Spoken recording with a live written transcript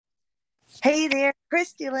Hey there,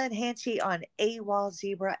 Christy Lynn Hanchey on AWOL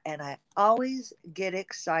Zebra, and I always get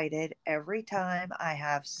excited every time I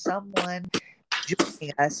have someone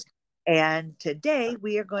joining us. And today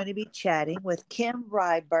we are going to be chatting with Kim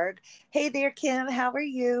Rydberg. Hey there, Kim, how are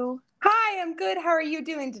you? Hi, I'm good. How are you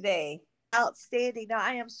doing today? Outstanding. Now,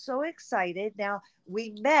 I am so excited. Now,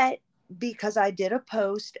 we met because I did a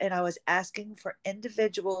post and I was asking for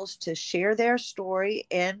individuals to share their story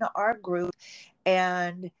in our group.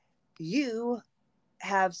 And you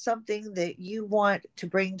have something that you want to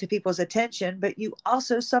bring to people's attention, but you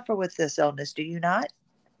also suffer with this illness, do you not?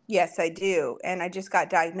 Yes, I do. And I just got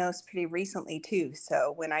diagnosed pretty recently, too.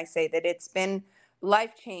 So when I say that it's been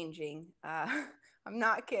life changing, I'm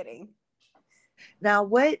not kidding. Now,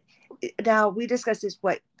 what? Now we discussed this.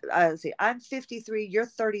 What? Let's see. I'm 53. You're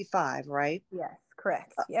 35, right? Yes,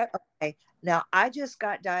 correct. Yep. Okay. Now I just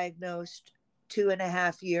got diagnosed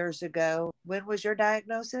 2.5 years ago. When was your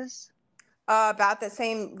diagnosis? About the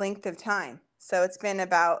same length of time. So it's been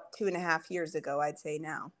about 2.5 years ago, I'd say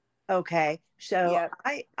now. Okay. So Yep.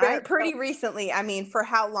 I Pretty don't. recently. I mean, for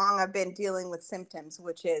how long I've been dealing with symptoms,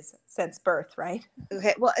 which is since birth, right?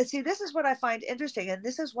 Okay, well, see, this is what I find interesting, and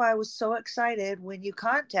this is why I was so excited when you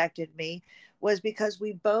contacted me, was because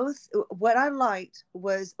we both, what I liked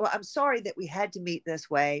was, well, I'm sorry that we had to meet this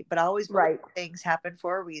way, but I always believe Right. things happen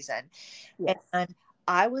for a reason. Yes. And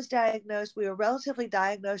I was diagnosed, we were relatively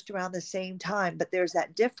diagnosed around the same time, but there's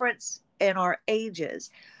that difference in our ages.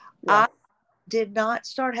 I Yes. did not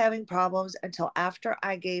start having problems until after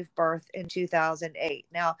I gave birth in 2008.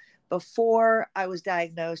 Now, before I was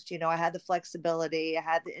diagnosed, I had the flexibility, I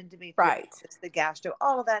had the Right. endometriosis, the gastro,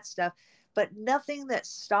 all of that stuff, but nothing that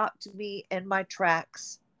stopped me in my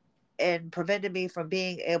tracks and prevented me from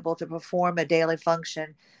being able to perform a daily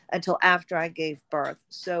function until after I gave birth.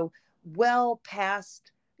 So, well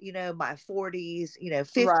past, my 40s,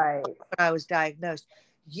 50 Right. when I was diagnosed.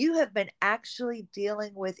 You have been actually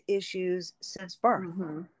dealing with issues since birth.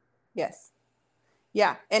 Mm-hmm. Yes.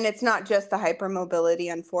 Yeah, and it's not just the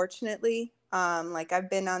hypermobility, unfortunately. Like I've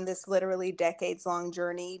been on this literally decades long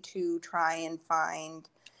journey to try and find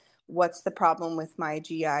what's the problem with my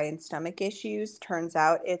GI and stomach issues. Turns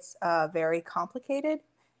out it's very complicated.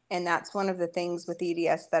 And that's one of the things with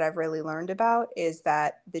EDS that I've really learned about is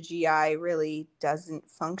that the GI really doesn't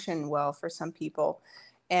function well for some people.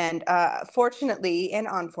 And fortunately and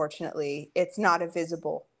unfortunately, it's not a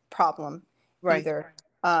visible problem Right. either.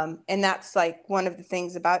 And that's like one of the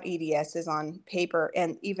things about EDS is on paper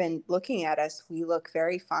and even looking at us, we look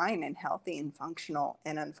very fine and healthy and functional.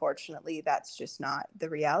 And unfortunately, that's just not the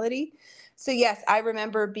reality. So, yes, I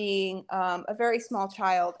remember being a very small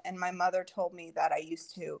child, and my mother told me that I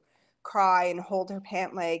used to cry and hold her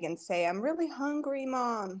pant leg and say, "I'm really hungry,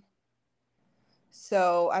 Mom."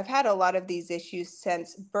 So I've had a lot of these issues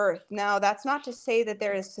since birth. Now, that's not to say that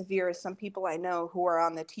they're as severe as some people I know who are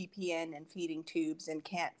on the TPN and feeding tubes and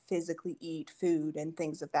can't physically eat food and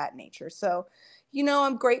things of that nature. So,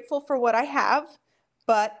 I'm grateful for what I have,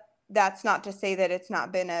 but that's not to say that it's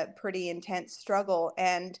not been a pretty intense struggle.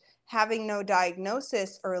 And having no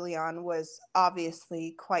diagnosis early on was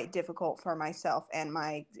obviously quite difficult for myself and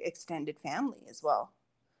my extended family as well.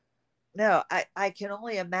 No, I can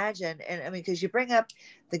only imagine. And I mean, because you bring up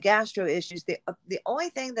the gastro issues, the only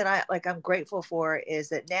thing that I'm grateful for is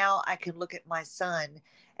that now I can look at my son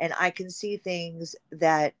and I can see things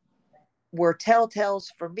that were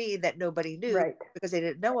telltales for me that nobody knew Right, because they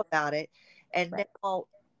didn't know about it. And right. now,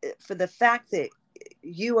 for the fact that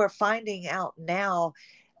you are finding out now,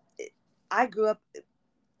 I grew up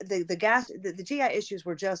the GI issues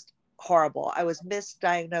were just horrible. I was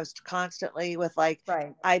misdiagnosed constantly with like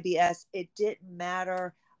Right. IBS. It didn't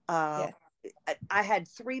matter. Uh, Yes. I had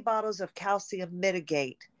 3 bottles of calcium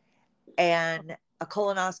mitigate and a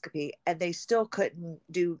colonoscopy, and they still couldn't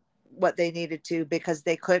do what they needed to because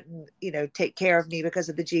they couldn't, take care of me because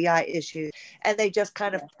of the GI issues. And they just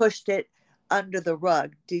kind of Yeah. pushed it under the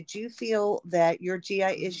rug. Did you feel that your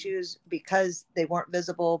GI Mhm. issues, because they weren't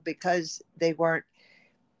visible, because they weren't,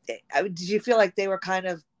 did you feel like they were kind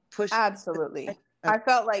of pushed? Absolutely. Okay. I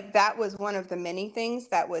felt like that was one of the many things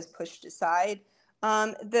that was pushed aside.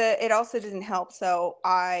 It also didn't help. So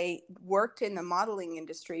I worked in the modeling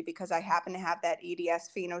industry because I happen to have that EDS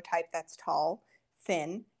phenotype that's tall,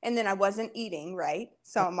 thin, and then I wasn't eating right.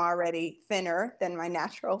 So I'm already thinner than my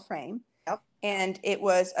natural frame. Yep. And it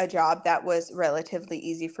was a job that was relatively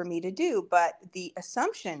easy for me to do. But the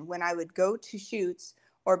assumption when I would go to shoots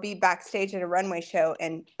or be backstage at a runway show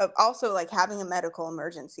and also like having a medical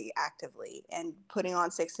emergency actively and putting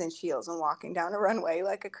on 6-inch heels and walking down a runway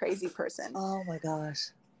like a crazy person. Oh my gosh.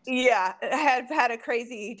 Yeah, I have had a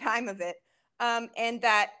crazy time of it. And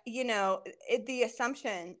that, the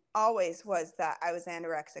assumption always was that I was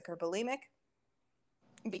anorexic or bulimic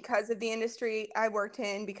because of the industry I worked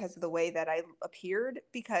in, because of the way that I appeared,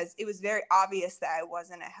 because it was very obvious that I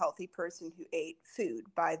wasn't a healthy person who ate food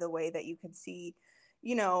by the way that you could see,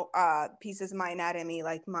 pieces of my anatomy,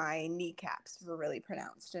 like my kneecaps were really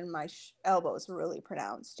pronounced and my elbows were really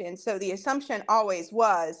pronounced. And so the assumption always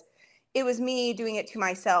was it was me doing it to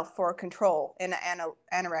myself for control in an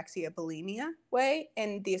anorexia bulimia way.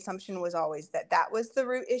 And the assumption was always that that was the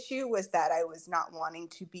root issue, was that I was not wanting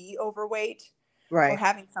to be overweight or Right.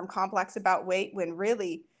 having some complex about weight, when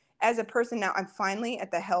really, as a person now, I'm finally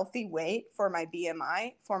at the healthy weight for my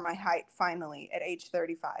BMI, for my height, finally at age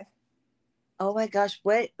 35. Oh my gosh.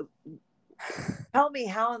 Tell me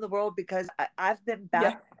how in the world, because I've been Yeah.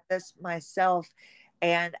 battling this myself,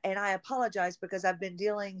 and I apologize because I've been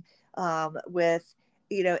dealing with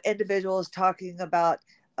individuals talking about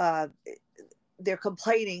uh, they're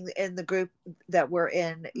complaining in the group that we're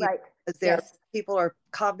in, Right. because Yes. people are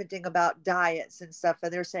commenting about diets and stuff,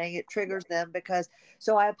 and they're saying it triggers them because.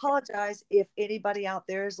 So I apologize if anybody out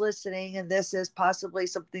there is listening, and this is possibly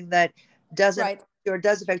something that doesn't Right. or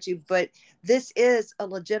does affect you, but this is a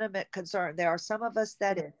legitimate concern. There are some of us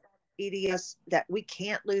that It is. EDS that we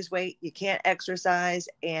can't lose weight, you can't exercise,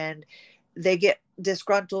 and they get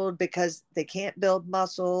disgruntled because they can't build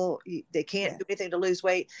muscle, they can't Yeah. do anything to lose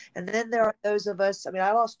weight. And then there are those of us, I mean,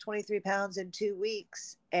 I lost 23 pounds in 2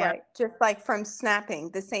 weeks. And Right. Just like from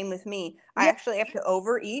snapping, the same with me. I yeah, actually have to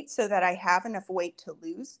overeat so that I have enough weight to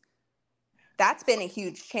lose. That's been a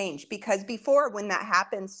huge change, because before, when that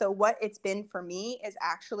happens, so what it's been for me is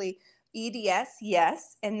actually EDS,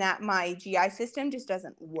 yes, and that my GI system just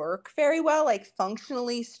doesn't work very well, like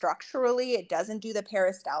functionally, structurally, it doesn't do the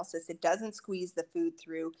peristalsis, it doesn't squeeze the food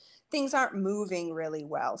through, things aren't moving really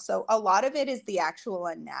well. So a lot of it is the actual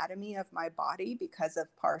anatomy of my body because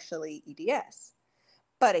of partially EDS.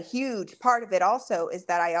 But a huge part of it also is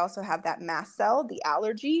that I also have that mast cell, the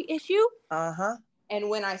allergy issue. uh-huh. And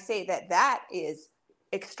when I say that that is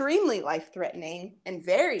extremely life-threatening and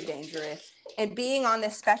very dangerous, and being on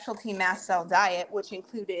this specialty mast cell diet, which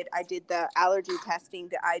included, I did the allergy testing,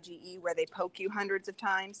 the IgE, where they poke you hundreds of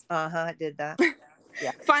times. I did that.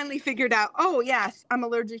 Yeah. Finally figured out, oh yes, I'm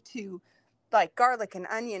allergic to like garlic and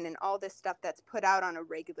onion and all this stuff that's put out on a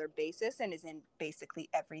regular basis and is in basically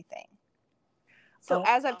everything. So Oh,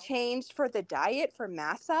 as I've changed for the diet for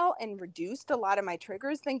mast cell and reduced a lot of my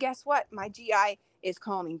triggers, then guess what? My GI is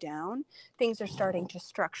calming down. Things are starting to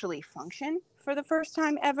structurally function for the first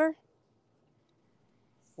time ever.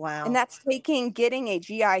 And wow. that's getting a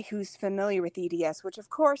GI who's familiar with EDS, which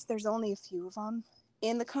of course there's only a few of them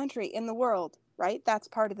in the country, in the world, right? That's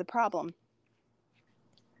part of the problem.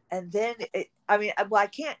 And then I mean, well, I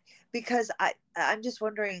can't, because I'm just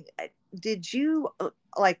wondering, did you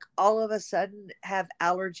like all of a sudden have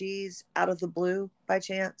allergies out of the blue by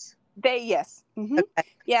chance? Yes. Mm-hmm. Okay.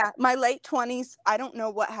 Yeah. My late 20s, I don't know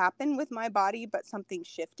what happened with my body, but something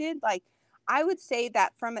shifted. Like, I would say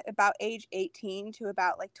that from about age 18 to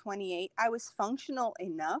about like 28, I was functional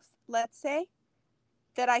enough, let's say,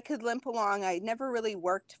 that I could limp along. I never really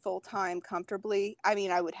worked full time comfortably. I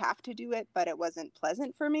mean, I would have to do it, but it wasn't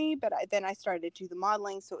pleasant for me. But then I started to do the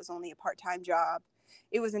modeling, so it was only a part-time job.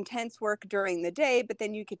 It was intense work during the day, but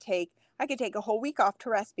then I could take a whole week off to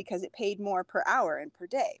rest because it paid more per hour and per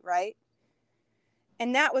day, right?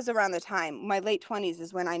 And that was around the time, my late 20s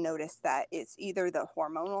is when I noticed that it's either the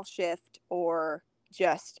hormonal shift or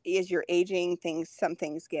just as you're aging, some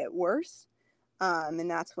things get worse. And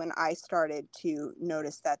that's when I started to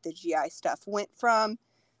notice that the GI stuff went from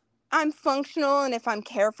I'm functional and if I'm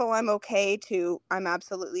careful, I'm okay, to I'm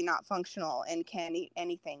absolutely not functional and can't eat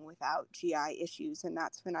anything without GI issues. And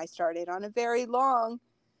that's when I started on a very long,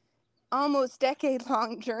 almost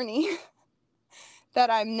decade-long journey that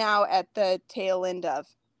I'm now at the tail end of.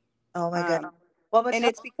 Oh my God. Um, Well, and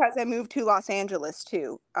it's because I moved to Los Angeles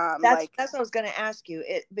too. that's what I was going to ask you.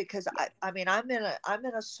 It because I mean, I'm in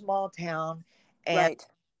a small town, and Right.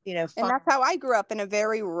 And fun, that's how I grew up, in a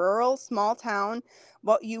very rural, small town,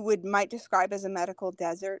 what you might describe as a medical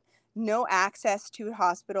desert. No access to a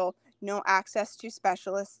hospital, no access to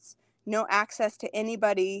specialists, no access to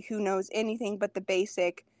anybody who knows anything but the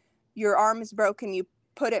basic. Your arm is broken, you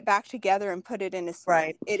put it back together and put it in a sling.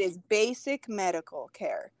 right? It is basic medical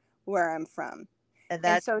care where I'm from. And And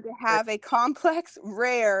that so to have a complex,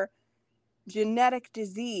 rare genetic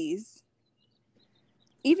disease,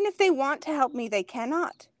 even if they want to help me, they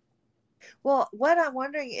cannot. well, what I'm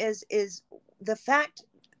wondering is the fact,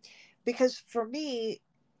 because for me,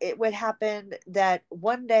 it would happen that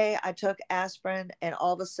one day I took aspirin and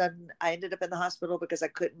all of a sudden I ended up in the hospital because I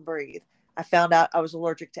couldn't breathe. I found out I was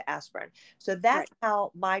allergic to aspirin. So Right. that's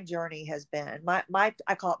how my journey has been. My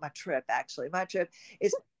I call it my trip actually. My trip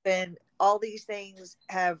is been all these things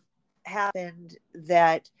have happened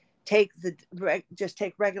that just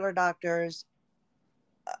take regular doctors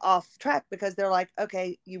off track because they're like,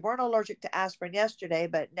 okay, you weren't allergic to aspirin yesterday,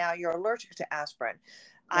 but now you're allergic to aspirin.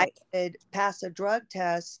 I Right. could pass a drug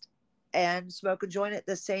test and smoke a joint at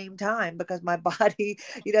the same time because my body,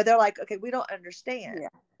 they're like, okay, we don't understand Yeah.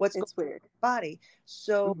 what's going It's weird. on in your body.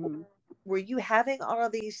 So Hmm. were you having all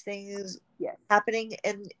of these things Yes. happening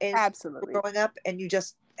in Absolutely. growing up and you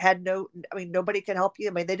just had nobody could help you?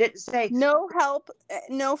 I mean, they didn't say, No help,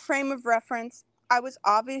 no frame of reference. I was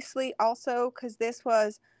obviously also, because this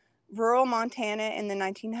was rural Montana in the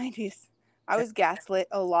 1990s, I was gaslit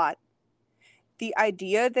a lot. The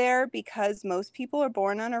idea there, because most people are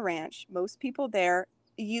born on a ranch, most people there,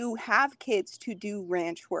 you have kids to do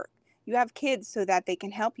ranch work. You have kids so that they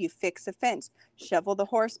can help you fix a fence, shovel the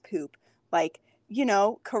horse poop, like,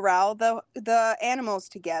 corral the animals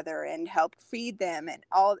together and help feed them and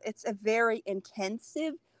all. It's a very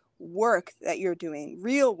intensive work that you're doing,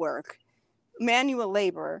 real work, manual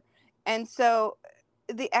labor. And so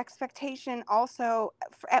the expectation also,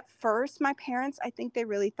 at first, my parents, I think they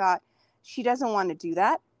really thought, she doesn't want to do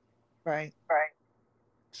that. right,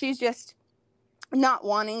 She's just not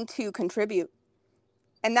wanting to contribute.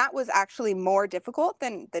 And that was actually more difficult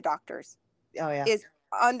than the doctors, oh yeah, is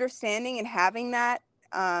understanding and having that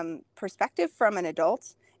perspective from an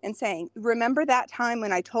adult and saying, remember that time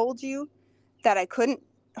when I told you that I couldn't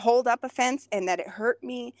hold up a fence and that it hurt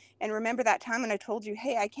me? And remember that time when I told you,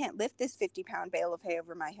 hey, I can't lift this 50-pound bale of hay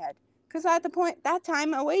over my head? Because at that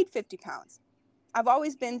time, I weighed 50 pounds. I've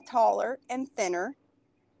always been taller and thinner,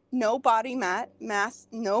 no body mass,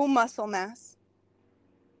 no muscle mass.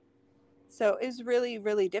 So it was really,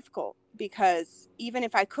 really difficult because even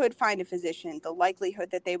if I could find a physician, the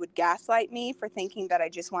likelihood that they would gaslight me for thinking that I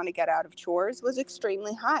just want to get out of chores was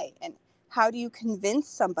extremely high. And how do you convince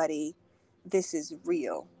somebody this is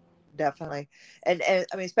real? definitely. And I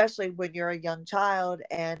mean, especially when you're a young child.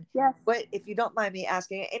 And Yes. what, if you don't mind me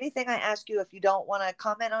asking, anything I ask you, if you don't want to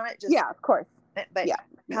comment on it, just, Yeah, of course. but Yeah,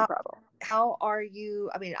 no how, problem. how are you?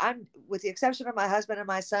 I mean, I'm, with the exception of my husband and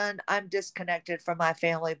my son, I'm disconnected from my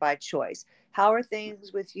family by choice. How are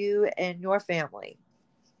things with you and your family?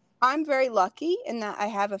 I'm very lucky in that I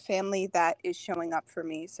have a family that is showing up for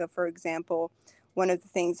me. So, for example, one of the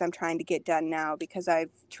things I'm trying to get done now, because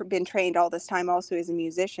I've been trained all this time also as a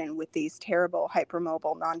musician with these terrible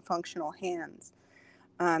hypermobile non-functional hands.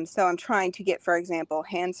 So I'm trying to get, for example,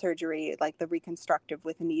 hand surgery, like the reconstructive,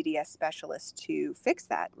 with an EDS specialist to fix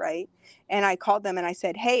that, right? And I called them and I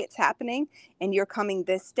said, hey, it's happening and you're coming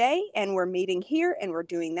this day and we're meeting here and we're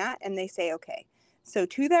doing that. And they say, okay. So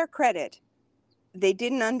to their credit, they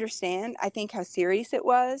didn't understand, I think, how serious it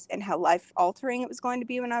was and how life altering it was going to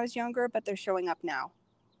be when I was younger, but they're showing up now.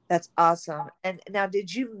 That's awesome. And now,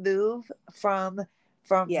 did you move from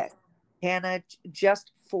Yes. Hannah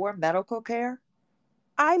just for medical care?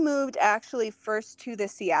 I moved actually first to the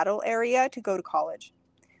Seattle area to go to college,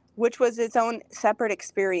 which was its own separate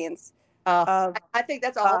experience of, I think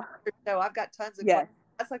that's a whole uh, show. I've got tons of yes, questions.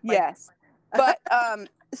 That's like my yes. But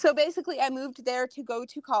so basically, I moved there to go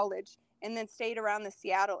to college and then stayed around the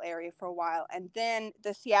Seattle area for a while. And then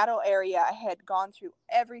the Seattle area, I had gone through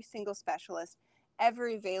every single specialist,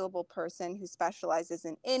 every available person who specializes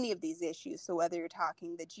in any of these issues. So whether you're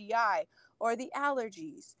talking the GI or the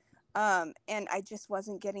allergies, and I just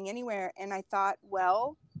wasn't getting anywhere. And I thought,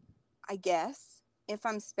 well, I guess if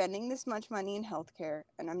I'm spending this much money in healthcare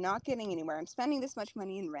and I'm not getting anywhere, I'm spending this much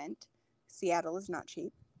money in rent. Seattle is not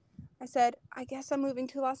cheap. I said, I guess I'm moving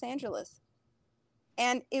to Los Angeles.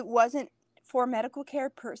 And it wasn't for medical care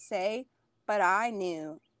per se, but I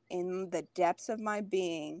knew in the depths of my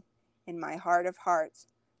being, in my heart of hearts,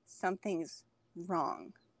 something's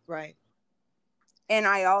wrong. right. And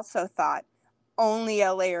I also thought only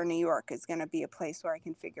LA or New York is going to be a place where I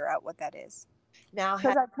can figure out what that is. Now,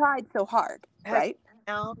 Because I tried so hard, have right? you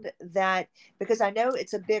found that, because I know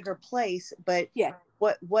it's a bigger place, but Yeah.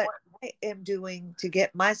 what I am doing to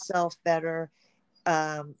get myself better,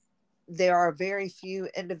 um, there are very few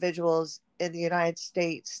individuals in the United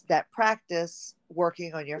States that practice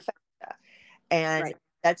working on your fascia. And Right.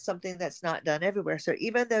 that's something that's not done everywhere. So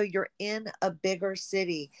even though you're in a bigger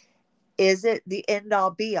city, is it the end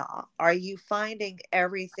all be all? Are you finding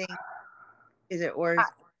everything? Is it, or I, is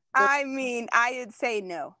it still, I mean, I would say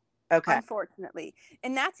no, okay? unfortunately.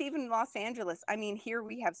 And that's even Los Angeles. I mean, here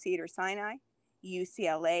we have Cedars-Sinai,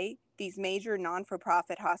 UCLA, these major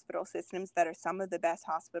non-for-profit hospital systems that are some of the best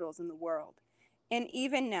hospitals in the world. And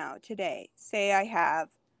even now, today, say I have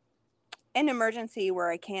an emergency where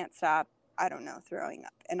I can't stop, I don't know, throwing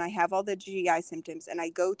up, and I have all the GI symptoms, and I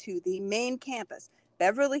go to the main campus,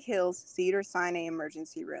 Beverly Hills Cedars-Sinai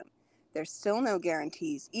emergency room. There's still no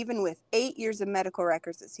guarantees, even with 8 years of medical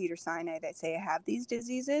records at Cedars-Sinai that say I have these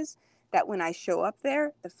diseases, that when I show up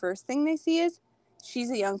there, the first thing they see is,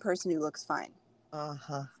 she's a young person who looks fine.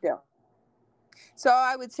 Still. So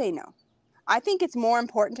I would say no. I think it's more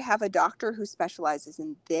important to have a doctor who specializes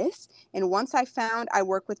in this. And once I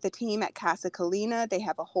work with the team at Casa Colina. They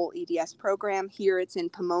have a whole EDS program. Here it's in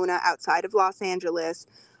Pomona, outside of Los Angeles.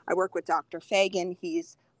 I work with Dr. Fagan.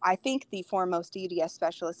 He's, I think, the foremost EDS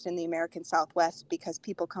specialist in the American Southwest, because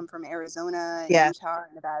people come from Arizona and Utah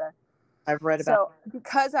and Nevada. I've read about So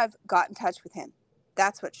because I've got in touch with him,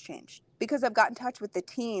 that's what's changed. Because I've got in touch with the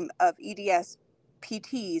team of EDS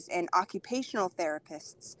PTs and occupational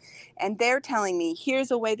therapists, and they're telling me,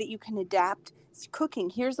 here's a way that you can adapt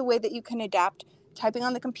cooking, here's a way that you can adapt typing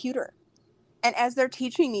on the computer. And as they're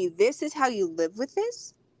teaching me, this is how you live with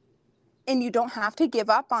this, and you don't have to give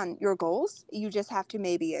up on your goals. You just have to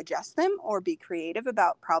maybe adjust them or be creative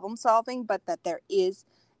about problem solving, but that there is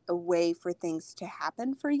a way for things to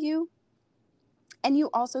happen for you. And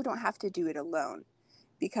you also don't have to do it alone,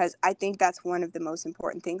 because I think that's one of the most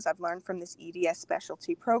important things I've learned from this EDS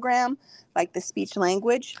specialty program. Like the speech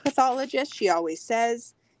language pathologist, she always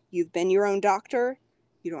says, you've been your own doctor.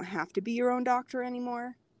 You don't have to be your own doctor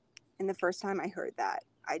anymore. And the first time I heard that,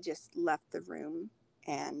 I just left the room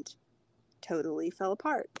and totally fell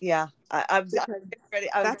apart. Yeah, I'm ready.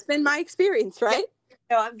 That's been my experience, right?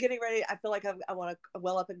 No, I'm getting ready. I feel like I want to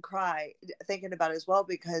well up and cry thinking about it as well,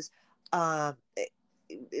 because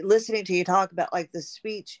listening to you talk about like the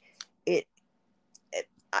speech,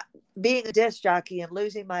 being a disc jockey and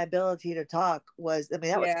losing my ability to talk was, I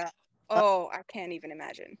mean, that was, I can't even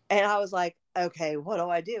imagine. and I was like, okay, what do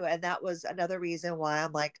I do? And that was another reason why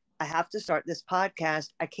I'm like, I have to start this podcast.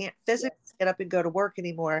 I can't physically get up and go to work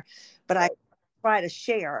anymore, but I try to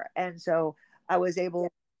share. And so I was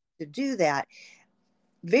able to do that.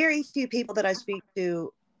 Very few people that I speak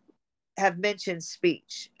to have mentioned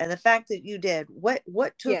speech, and the fact that you did, what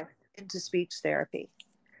took you into speech therapy?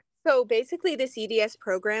 So basically this EDS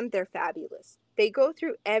program, they're fabulous. They go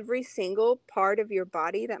through every single part of your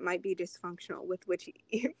body that might be dysfunctional, with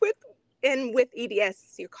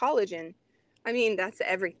EDS, your collagen. I mean, that's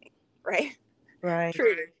everything, right? Right.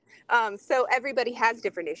 True. So everybody has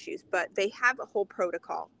different issues, but they have a whole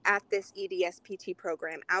protocol at this EDS PT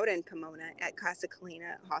program out in Pomona at Casa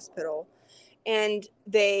Colina Hospital. And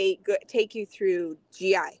they take you through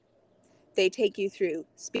GI. They take you through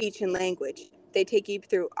speech and language. They take you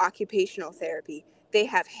through occupational therapy. They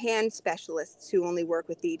have hand specialists who only work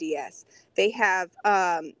with EDS. They have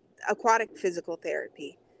aquatic physical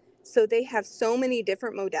therapy. So they have so many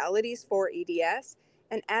different modalities for EDS.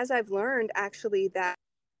 And as I've learned, actually, that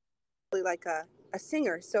like a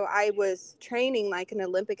singer. So I was training like an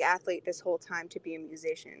Olympic athlete this whole time to be a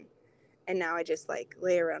musician. And now I just like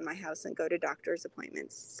lay around my house and go to doctor's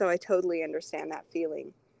appointments. So I totally understand that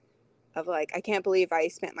feeling of like, I can't believe I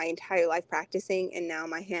spent my entire life practicing and now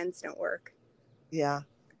my hands don't work. Yeah.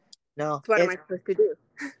 No. So what am I supposed to do?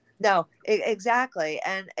 No, exactly.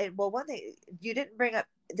 And well, one thing you didn't bring up,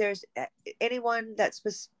 there's anyone that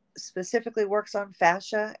specifically works on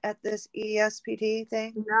fascia at this ESPT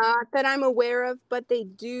thing? Not that I'm aware of, but they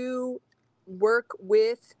do work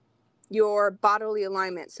with your bodily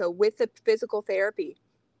alignment. So with the physical therapy,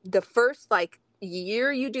 the first like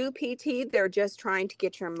year you do PT, they're just trying to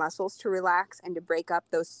get your muscles to relax and to break up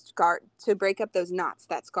those knots,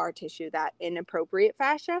 that scar tissue, that inappropriate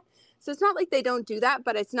fascia. So it's not like they don't do that,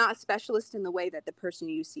 but it's not a specialist in the way that the person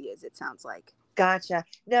you see is, it sounds like. Gotcha.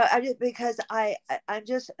 No, because I'm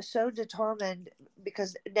just so determined,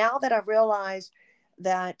 because now that I've realized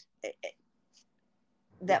that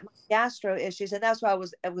my gastro issues, and that's why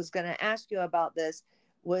I was going to ask you about this,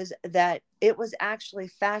 was that it was actually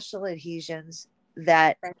fascial adhesions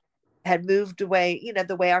that had moved away,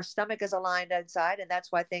 the way our stomach is aligned inside, and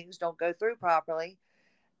that's why things don't go through properly.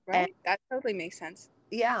 Right. And that totally makes sense.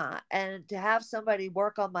 Yeah. And to have somebody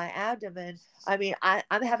work on my abdomen, I mean,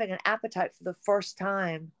 I'm having an appetite for the first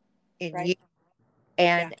time in years,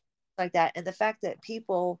 and like that. And the fact that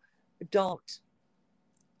people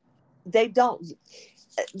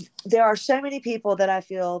there are so many people that I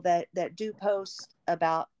feel that do post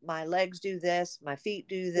about my legs do this, my feet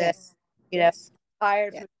do this,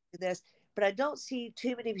 tired from this, but I don't see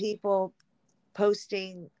too many people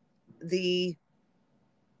posting and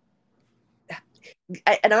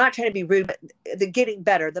I'm not trying to be rude, but the getting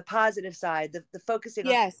better, the positive side, the focusing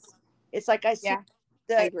on. It's like I see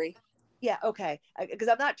I agree. Yeah, okay. Because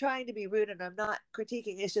I'm not trying to be rude and I'm not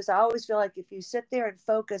critiquing. It's just I always feel like if you sit there and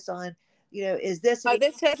focus on, is this Oh, an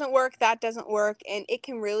this doesn't work, that doesn't work. And it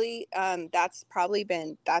can really, that's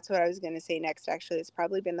what I was going to say next, actually. It's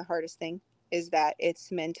probably been the hardest thing, is that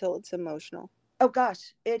it's mental, it's emotional. oh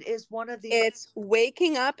gosh, it is one of the It's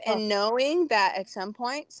waking up oh, and knowing that at some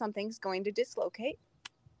point something's going to dislocate.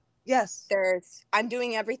 yes. I'm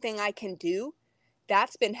doing everything I can do.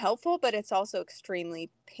 That's been helpful, but it's also extremely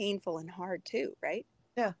painful and hard too, right?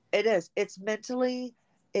 Yeah, it is. It's mentally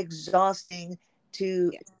exhausting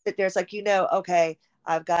to Yeah. sit there. It's like, okay,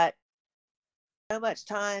 I've got so much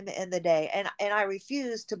time in the day. And I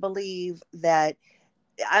refuse to believe that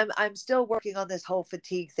I'm still working on this whole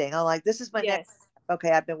fatigue thing. I'm like, this is my next. Yes.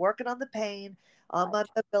 Okay, I've been working on the pain, on my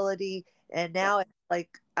Right. mobility, and Yeah. now it's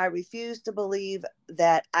like I refuse to believe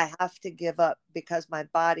that I have to give up because my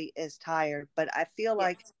body is tired. But I feel Yes.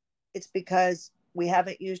 like it's because we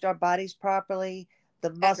haven't used our bodies properly.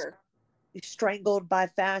 The muscle Ever. strangled by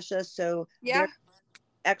fascia, so Yeah. there's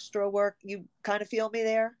extra work. You kind of feel me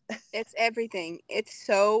there? It's everything. It's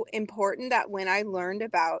so important that when I learned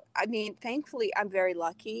about, I mean, thankfully, I'm very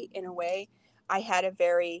lucky in a way. I had a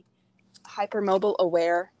very hypermobile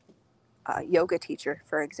aware yoga teacher,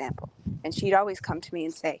 for example. And she'd always come to me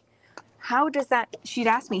and say, she'd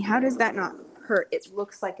ask me, how does that not hurt? It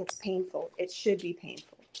looks like it's painful. It should be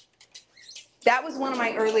painful. That was one of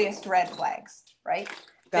my earliest red flags, right?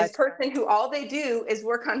 This Gotcha. person who all they do is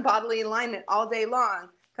work on bodily alignment all day long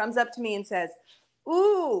comes up to me and says,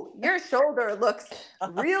 ooh, your shoulder looks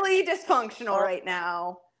really dysfunctional right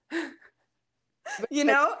now.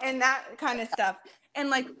 And that kind of stuff. And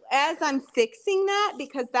like, as I'm fixing that,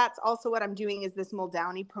 because that's also what I'm doing, is this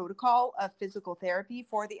Muldowney protocol of physical therapy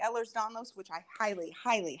for the Ehlers-Danlos, which I highly,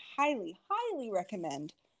 highly, highly, highly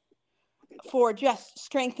recommend for just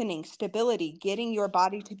strengthening stability, getting your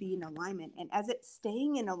body to be in alignment. And as it's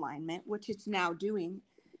staying in alignment, which it's now doing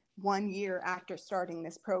 1 year after starting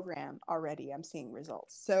this program already, I'm seeing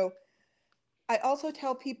results. So I also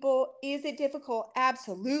tell people, is it difficult?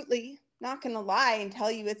 Absolutely. Not going to lie and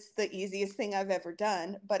tell you it's the easiest thing I've ever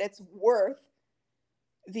done, but it's worth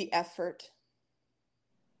the effort.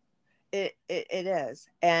 It is,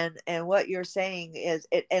 and what you're saying is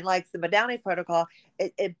it, and like the Muldowney protocol,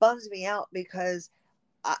 it bums me out because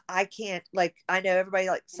I can't, like, I know everybody,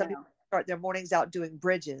 like some people start their mornings out doing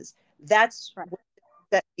bridges. That's Right. what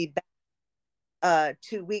set me back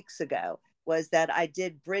 2 weeks ago, was that I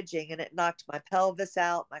did bridging and it knocked my pelvis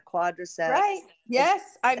out, my quadriceps. Right.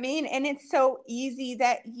 Yes. I mean, and it's so easy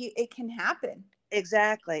that it can happen.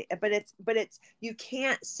 Exactly. But it's you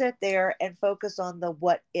can't sit there and focus on the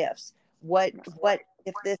what ifs. What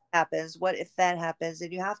if this happens? What if that happens?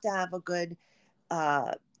 And you have to have a good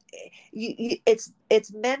uh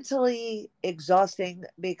it's mentally exhausting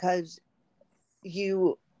because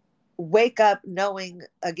you wake up knowing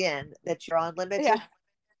again that you're on limited Yeah.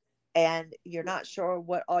 and you're not sure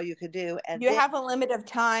what all you could do, and You then have a limit of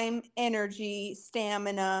time, energy,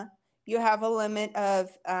 stamina. You have a limit of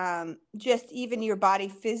just even your body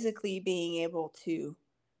physically being able to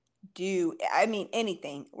do, I mean,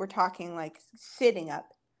 anything. We're talking like sitting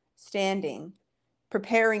up, standing,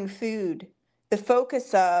 preparing food, the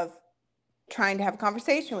focus of trying to have a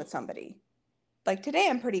conversation with somebody. Like today,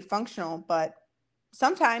 I'm pretty functional, but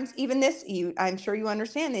sometimes even this, I'm sure you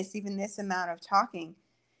understand this, even this amount of talking,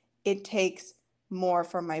 it takes more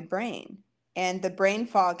from my brain. And the brain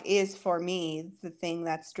fog is, for me, the thing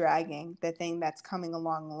that's dragging, the thing that's coming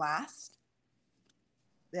along last.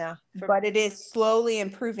 yeah, But it is slowly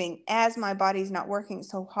improving as my body's not working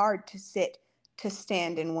so hard to sit, to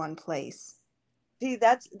stand in one place. see,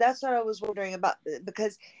 that's what I was wondering about,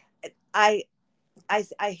 because I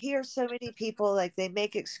I hear so many people, like, they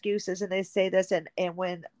make excuses and they say this, and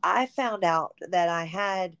when I found out that I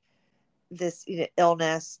had this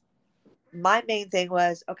illness, my main thing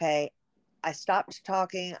was, okay, I stopped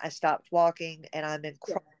talking, I stopped walking, and I'm in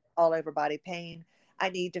Yeah. all over body pain. I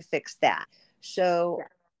need to fix that. So Yeah.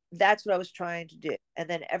 that's what I was trying to do. And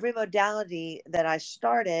then every modality that I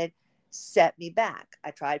started set me back.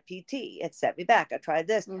 I tried PT, it set me back. I tried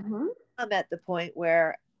this. Mm-hmm. I'm at the point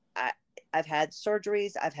where I, I've had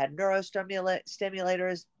surgeries, I've had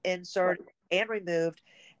neurostimulators inserted and removed.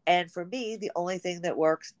 And for me, the only thing that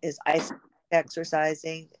works is ice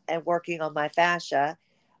exercising and working on my fascia.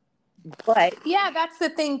 But Yeah, that's the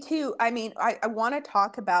thing too. I mean, I want to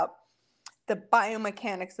talk about the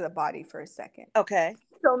biomechanics of the body for a second. okay,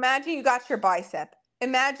 So imagine you got your bicep.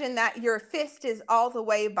 Imagine that your fist is all the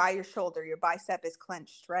way by your shoulder. Your bicep is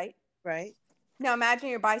clenched, right? right, Now imagine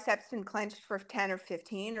your bicep's been clenched for 10 or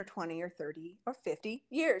 15 or 20 or 30 or 50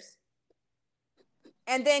 years.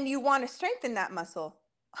 And then you want to strengthen that muscle.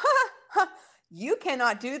 You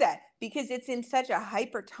cannot do that because it's in such a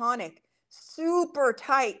hypertonic, super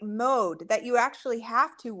tight mode that you actually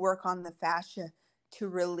have to work on the fascia to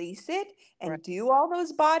release it Right. and do all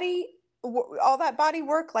those all that body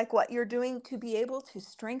work like what you're doing to be able to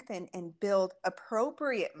strengthen and build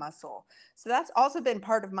appropriate muscle. So that's also been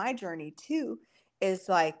part of my journey too, is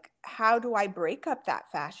like, how do I break up that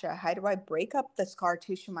fascia? How do I break up the scar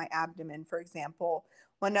tissue in my abdomen, for example?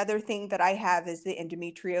 One other thing that I have is the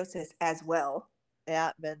endometriosis as well.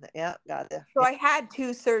 Yeah, yeah, got it. So Yeah. I had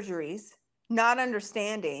two surgeries, not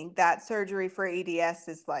understanding that surgery for EDS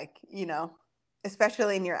is like,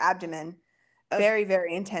 especially in your abdomen, Okay. very,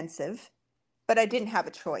 very intensive. But I didn't have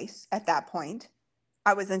a choice at that point.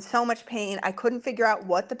 I was in so much pain. I couldn't figure out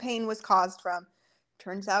what the pain was caused from.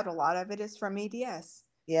 Turns out a lot of it is from EDS.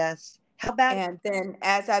 Yes. How bad? And then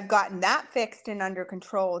as I've gotten that fixed and under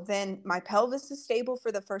control, then my pelvis is stable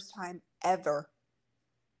for the first time ever.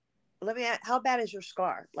 Let me ask, how bad is your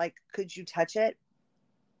scar? Like, could you touch it?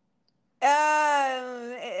 Some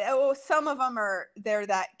of them they're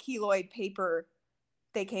that keloid paper.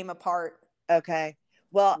 They came apart. Okay.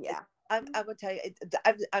 Well, Yeah. I'm gonna tell you,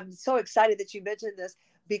 I'm so excited that you mentioned this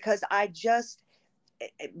because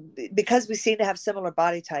because we seem to have similar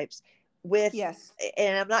body types with, Yes.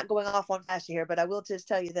 and I'm not going off on fascia here, but I will just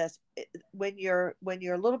tell you this: when you're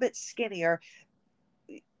a little bit skinnier,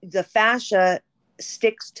 the fascia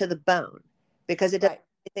sticks to the bone because it doesn't Right.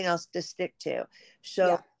 have anything else to stick to. So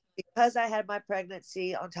Yeah. because I had my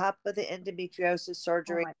pregnancy on top of the endometriosis Oh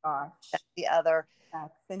surgery, my gosh. the other,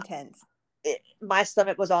 That's intense. my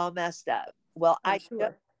stomach was all messed up. Well, I'm I just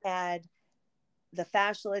sure. had the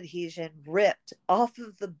fascial adhesion ripped off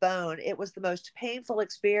of the bone. It was the most painful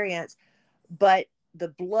experience, but the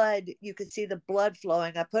blood, you could see the blood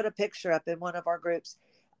flowing. I put a picture up in one of our groups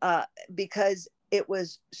uh, because it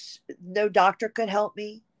was no doctor could help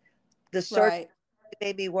me. The surgery Right.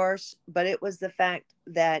 made me worse, but it was the fact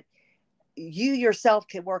that you yourself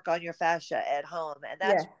can work on your fascia at home. And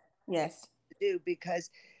that's Yes. what Yes. you do because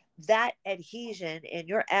that adhesion in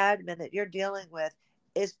your abdomen that you're dealing with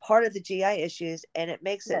is part of the GI issues and it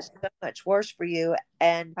makes it Yes. so much worse for you.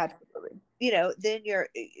 And Absolutely. then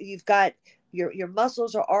you've got your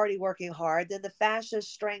muscles are already working hard, then the fascia is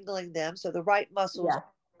strangling them, so the right muscles Yeah.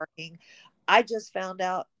 are working. I just found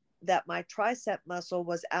out that my tricep muscle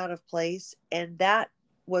was out of place, and that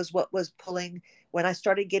was what was pulling when I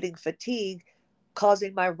started getting fatigue,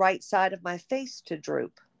 causing my right side of my face to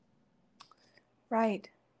droop. Right.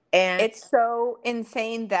 And It's so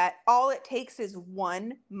insane that all it takes is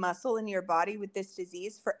one muscle in your body with this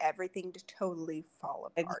disease for everything to totally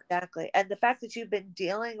fall apart. exactly, and the fact that you've been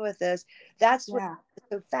dealing with this, that's what's Yeah.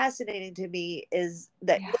 so fascinating to me, is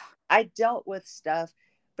that Yeah. I dealt with stuff,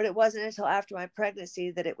 but it wasn't until after my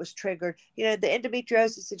pregnancy that it was triggered. The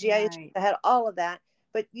endometriosis, the GI issues, Right. I had all of that,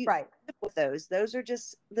 but you Right. live with those are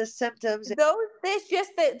just the symptoms. There's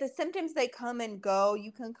just the symptoms, they come and go.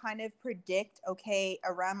 You can kind of predict, okay,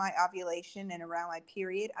 around my ovulation and around my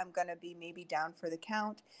period, I'm going to be maybe down for the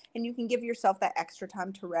count. And you can give yourself that extra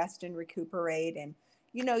time to rest and recuperate. And,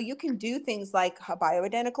 you can do things like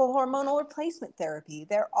bioidentical hormonal replacement therapy.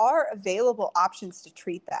 There are available options to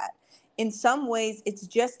treat that. In some ways, it's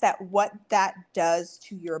just that what that does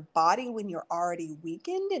to your body when you're already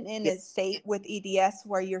weakened and in Yeah. a state with EDS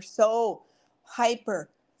where you're so hyper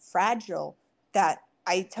fragile that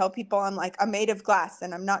I tell people, I'm like, I'm made of glass,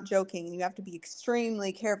 and I'm not joking. And you have to be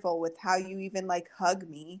extremely careful with how you even like hug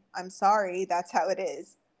me. I'm sorry, that's how it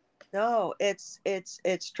is. No, it's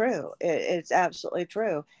true. It's absolutely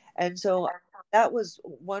true. And so that was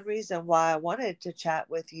one reason why I wanted to chat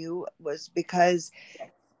with you, was because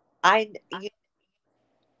I you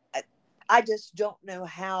I just don't know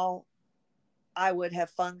how I would have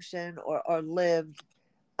functioned or lived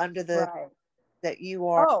under the Right. that you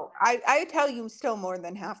are. Oh, I tell you, still more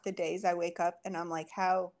than half the days I wake up and I'm like,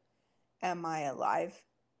 how am I alive?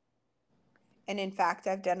 And in fact,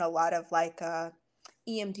 I've done a lot of like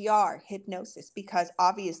EMDR hypnosis because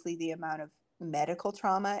obviously the amount of medical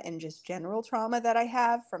trauma and just general trauma that I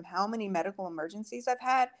have from how many medical emergencies I've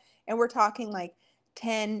had. And we're talking like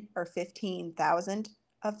 10 or 15,000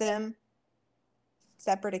 of them,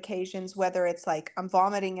 separate occasions, whether it's like I'm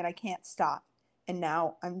vomiting and I can't stop. And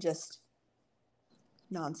now I'm just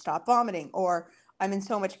nonstop vomiting, or I'm in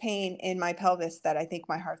so much pain in my pelvis that I think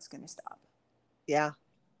my heart's going to stop. Yeah,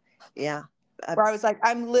 yeah. Where I was like,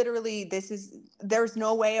 there's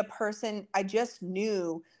no way a person, I just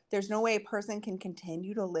knew there's no way a person can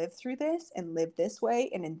continue to live through this and live this way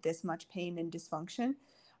and in this much pain and dysfunction.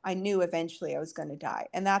 I knew eventually I was going to die.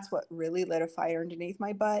 And that's what really lit a fire underneath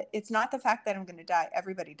my butt. It's not the fact that I'm going to die.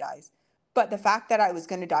 Everybody dies. But the fact that I was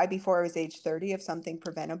going to die before I was age 30 of something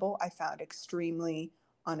preventable, I found extremely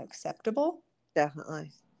unacceptable.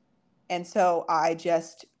 Definitely. And so I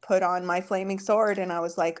just put on my flaming sword and I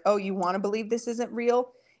was like, oh, you want to believe this isn't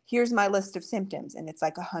real? Here's my list of symptoms. And it's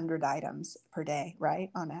like 100 items per day, right?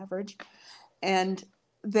 On average. And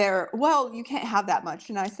they're, well, you can't have that much.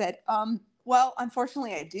 And I said, well,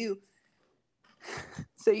 unfortunately I do.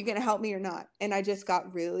 So you going to help me or not? And I just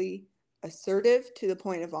got really assertive to the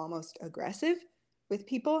point of almost aggressive with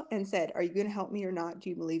people and said, are you going to help me or not? Do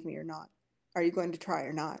you believe me or not? Are you going to try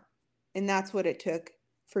or not? And that's what it took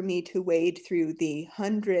for me to wade through the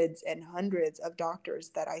hundreds and hundreds of doctors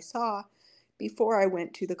that I saw before I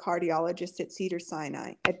went to the cardiologist at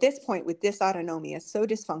Cedars-Sinai. At this point, with dysautonomia, so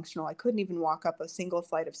dysfunctional, I couldn't even walk up a single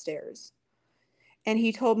flight of stairs. And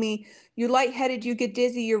he told me, you're lightheaded, you get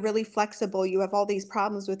dizzy, you're really flexible, you have all these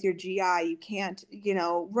problems with your GI, you can't,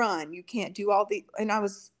 run, you can't do all the, and I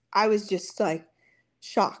was just like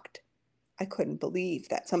shocked. I couldn't believe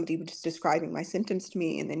that somebody was just describing my symptoms to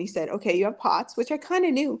me. And then he said, okay, you have POTS, which I kind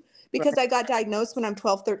of knew because Right. I got diagnosed when I'm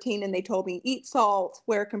 12, 13, and they told me eat salt,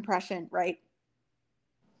 wear compression, right?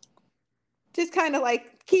 Just kind of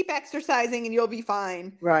like keep exercising and you'll be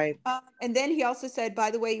fine. Right. And then he also said, by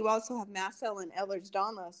the way, you also have mast cell and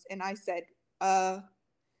Ehlers-Danlos. And I said,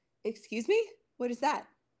 excuse me? What is that?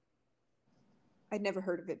 I'd never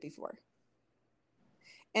heard of it before.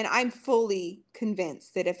 And I'm fully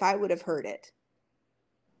convinced that if I would have heard of it,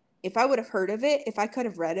 if I could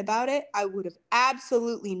have read about it, I would have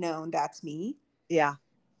absolutely known that's me. Yeah.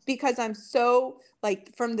 Because I'm so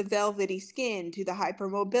like from the velvety skin to the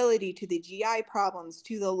hypermobility to the GI problems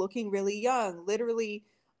to the looking really young. Literally,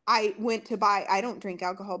 I don't drink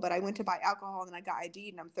alcohol, but I went to buy alcohol and I got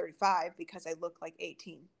ID'd and I'm 35 because I look like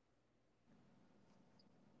 18.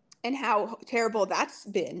 And how terrible that's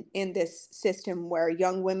been in this system where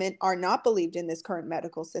young women are not believed in this current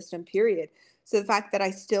medical system, period. So the fact that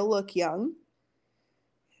I still look young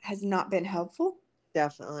has not been helpful.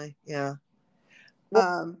 Definitely. Yeah.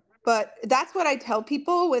 But that's what I tell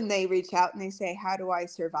people when they reach out and they say, how do I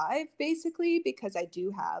survive? Basically, because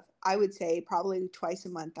I would say probably twice a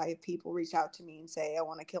month, I have people reach out to me and say, I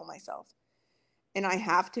want to kill myself. And I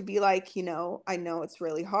have to be like, I know it's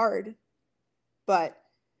really hard, but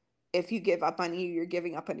if you give up on you, you're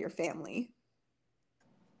giving up on your family.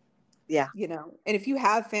 Yeah. And if you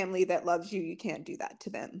have family that loves you, you can't do that to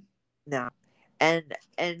them. No. And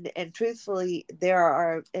truthfully, there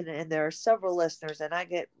are several listeners, and I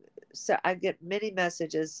get many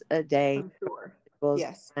messages a day. I'm sure.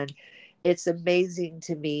 Yes. And it's amazing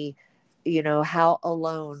to me, how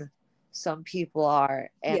alone some people are.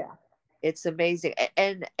 And yeah. It's amazing.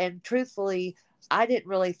 And truthfully, I didn't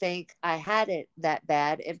really think I had it that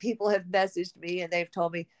bad. And people have messaged me and they've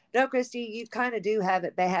told me, no, Christy, you kind of do have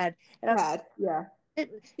it bad. And Bad. Yeah.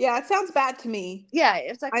 didn't. Yeah, it sounds bad to me. Yeah,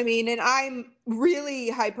 it's like, I mean, and I'm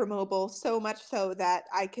really hypermobile, so much so that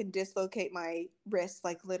I can dislocate my wrist,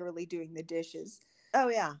 like literally doing the dishes. oh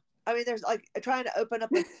yeah. I mean, there's like trying to open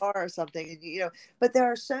up a jar or something, and but there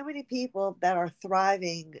are so many people that are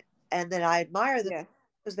thriving, and then I admire them Yeah.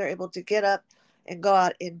 because they're able to get up and go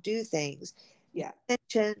out and do things. Yeah. You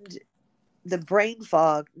mentioned the brain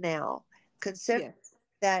fog now. Consider Yes.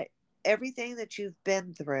 that everything that you've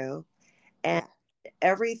been through and Yeah.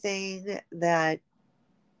 everything that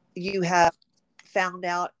you have found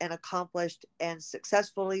out and accomplished and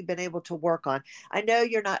successfully been able to work on. I know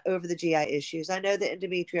you're not over the GI issues. I know the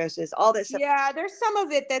endometriosis, all that stuff. Yeah, there's some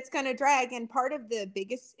of it that's going to drag. And part of the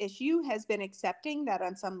biggest issue has been accepting that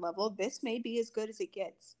on some level, this may be as good as it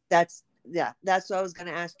gets. That's what I was going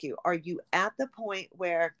to ask you. Are you at the point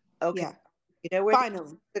where, okay, yeah. where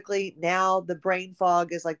finally, basically now the brain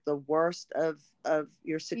fog is like the worst of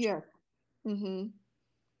your situation? Yeah. Mm-hmm.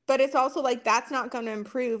 But it's also like that's not going to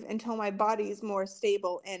improve until my body is more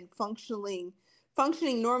stable and functioning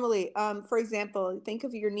normally. For example, think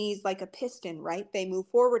of your knees like a piston, right? They move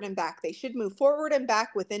forward and back. They should move forward and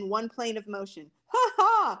back within one plane of motion. Ha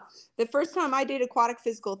ha! The first time I did aquatic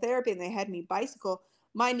physical therapy and they had me bicycle,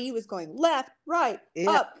 my knee was going left, right, Yeah.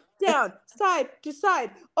 up, down, side to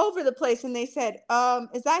side, over the place. And they said,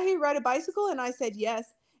 is that how you ride a bicycle? And I said,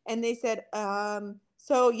 yes. And they said,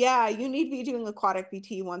 so yeah, you need to be doing aquatic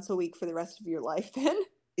PT once a week for the rest of your life then.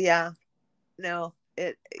 Yeah. No,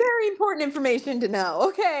 Very important information to know.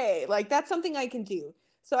 Okay, like that's something I can do.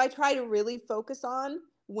 So I try to really focus on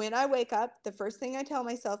when I wake up, the first thing I tell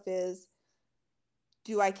myself is,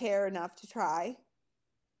 do I care enough to try?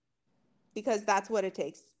 Because that's what it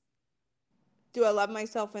takes. Do I love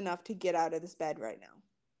myself enough to get out of this bed right now?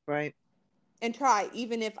 Right. And try,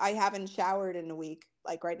 even if I haven't showered in a week.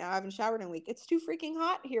 Like right now, I haven't showered in a week. It's too freaking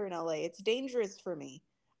hot here in LA. It's dangerous for me.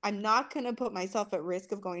 I'm not going to put myself at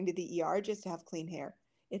risk of going to the ER just to have clean hair.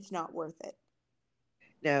 It's not worth it.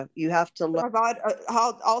 No, you have to So look.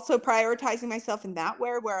 I've also prioritizing myself in that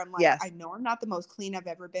way, where I'm like, Yes, I know I'm not the most clean I've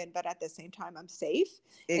ever been, but at the same time, I'm safe.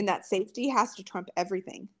 ex- And that safety has to trump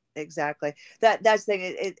everything. exactly. That's the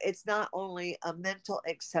thing. It's not only a mental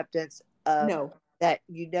acceptance of No. that,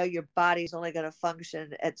 you know, your body's only going to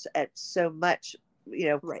function at so much, you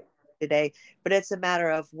know, Right. today, but it's a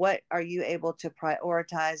matter of what are you able to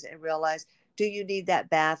prioritize and realize. Do you need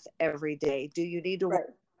that bath every day? Do you need to wash Right.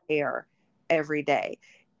 your hair every day?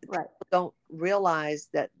 Right. People don't realize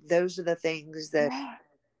that those are the things that Yeah.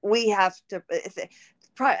 we have to.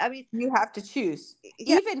 I mean, You have to choose.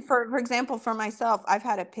 yeah, Even for example, for myself, I've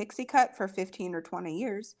had a pixie cut for 15 or 20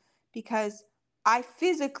 years because I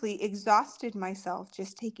physically exhausted myself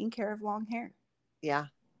just taking care of long hair. yeah,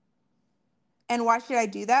 And why should I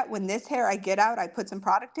do that when this hair I get out, I put some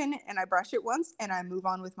product in it and I brush it once and I move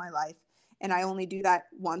on with my life. And I only do that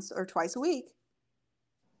once or twice a week.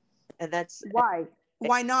 and that's Why?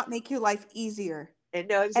 Why not make your life easier? and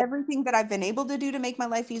no, exactly. Everything that I've been able to do to make my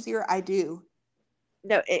life easier, I do.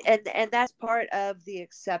 No, and that's part of the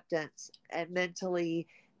acceptance and mentally,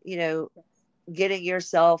 you know, getting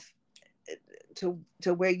yourself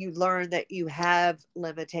to where you learn that you have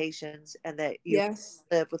limitations and that you Yes.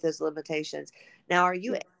 live with those limitations. Now, are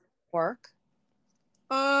you Yeah. at work?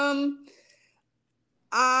 Um,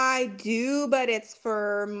 I do, but it's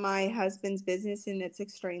for my husband's business and it's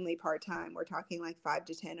extremely part-time. We're talking like 5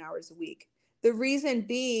 to 10 hours a week. The reason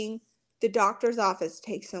being the doctor's office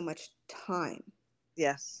takes so much time.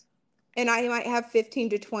 Yes. And I might have 15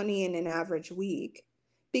 to 20 in an average week.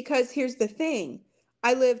 Because here's the thing,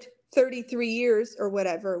 I lived 33 years or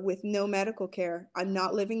whatever with no medical care. I'm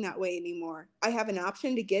not living that way anymore. I have an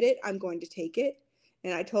option to get it. I'm going to take it.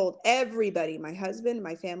 And I told everybody, my husband,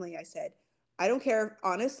 my family, I said, I don't care.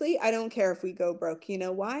 Honestly, I don't care if we go broke. You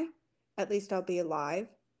know why? At least I'll be alive,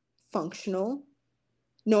 functional,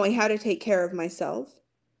 knowing how to take care of myself,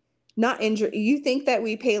 not injured. You think that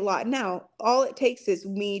we pay a lot now. All it takes is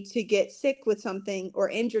me to get sick with something or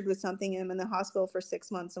injured with something, and I'm in the hospital for 6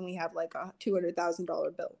 months and we have like a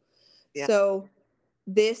 $200,000 bill. Yeah. So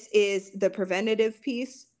this is the preventative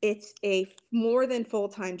piece. It's a more than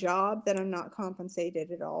full-time job that I'm not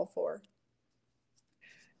compensated at all for.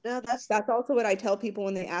 No, That's also what I tell people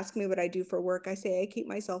when they ask me what I do for work. I say I keep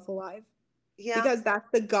myself alive yeah. because that's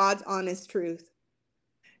the God's honest truth.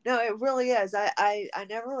 No, it really is. I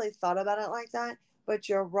never really thought about it like that, but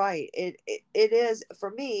you're right. It is for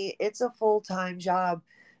me. It's a full time job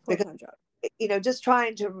because, Full-time job. you know, just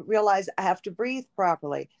trying to realize I have to breathe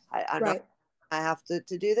properly. I'm not. Right. I have to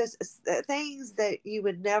do this things that you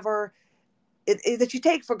would never that you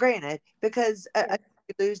take for granted because Yeah.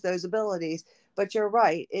 you lose those abilities. But you're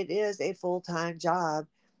right. It is a full time job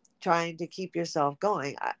trying to keep yourself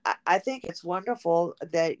going. I think it's wonderful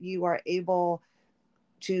that you are able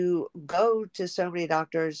to go to so many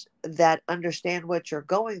doctors that understand what you're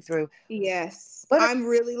going through. Yes, But I'm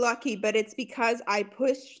really lucky, but it's because I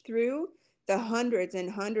pushed through the hundreds and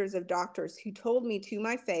hundreds of doctors who told me to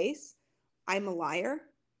my face, I'm a liar.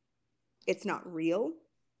 It's not real.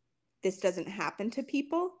 This doesn't happen to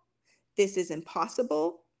people. This is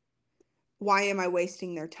impossible. Why am I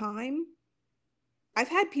wasting their time? I've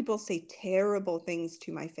had people say terrible things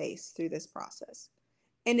to my face through this process.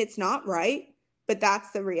 And it's not right, but that's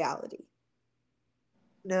the reality.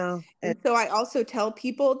 no, And so I also tell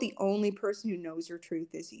people the only person who knows your truth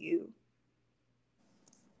is you.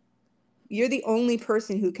 You're the only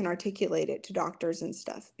person who can articulate it to doctors and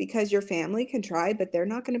stuff because your family can try, but they're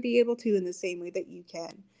not going to be able to in the same way that you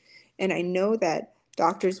can. And I know that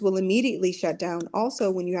doctors will immediately shut down also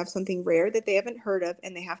when you have something rare that they haven't heard of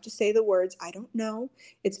and they have to say the words, I don't know.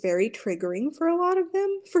 It's very triggering for a lot of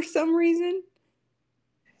them for some reason.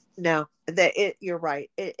 no, that you're right.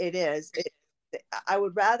 It is. I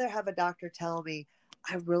would rather have a doctor tell me,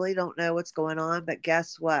 I really don't know what's going on, but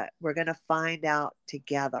guess what? We're going to find out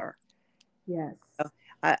together. Yes.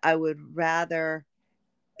 I would rather,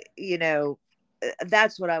 you know,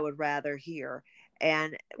 that's what I would rather hear.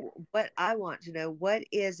 And what I want to know, what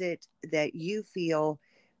is it that you feel?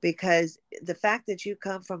 Because the fact that you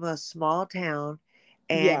come from a small town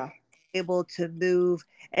and Yeah. able to move,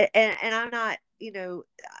 and I'm not, you know,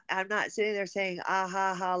 I'm not sitting there saying, ah,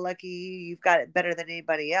 ha, ha, lucky you, you've got it better than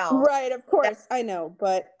anybody else. Right, of course, I know,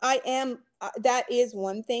 but I am that is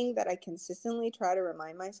one thing that I consistently try to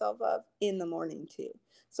remind myself of in the morning too.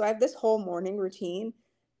 So I have this whole morning routine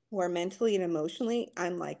where mentally and emotionally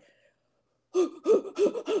I'm like,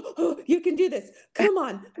 you can do this. Come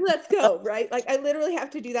on, let's go. Right. Like I literally have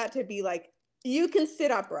to do that to be like, you can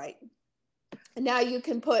sit upright. And now you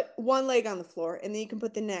can put one leg on the floor and then you can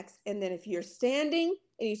put the next. And then if you're standing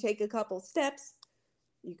and you take a couple steps,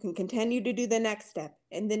 you can continue to do the next step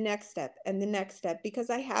and the next step and the next step,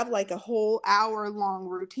 because I have like a whole hour long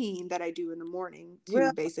routine that I do in the morning Real.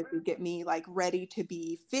 to basically get me like ready to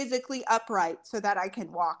be physically upright so that I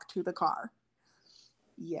can walk to the car.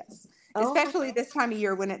 Yes. Oh my. Especially this time of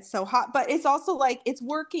year when it's so hot, but it's also like it's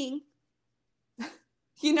working,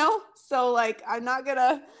 you know? So like I'm not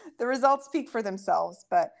gonna, the results speak for themselves,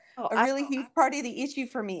 but Oh, a really huge part of the issue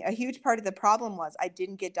for me, a huge part of the problem was I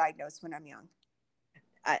didn't get diagnosed when I'm young.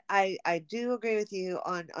 I do agree with you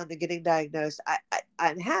on the getting diagnosed.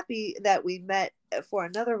 I'm happy that we met for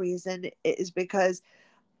another reason, is because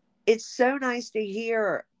it's so nice to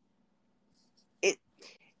hear it.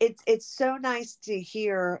 It's so nice to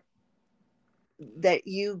hear that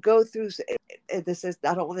you go through. This is,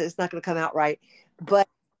 I don't want, it's not going to come out right, but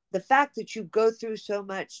the fact that you go through so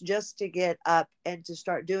much just to get up and to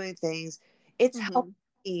start doing things, it's helped Mhm.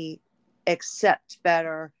 me accept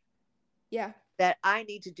better Yeah. that I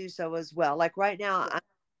need to do so as well. Like right now, I'm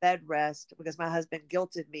bed rest because my husband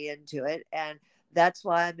guilted me into it, and that's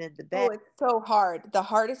why I'm in the Oh, bed. it's so hard. The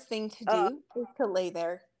hardest thing to Uh, do is to lay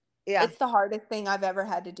there. yeah, It's the hardest thing I've ever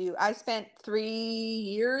had to do. I spent 3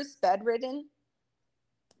 years bedridden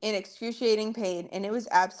in excruciating pain, and it was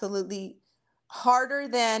absolutely harder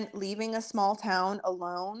than leaving a small town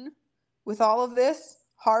alone with all of this,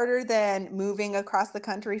 harder than moving across the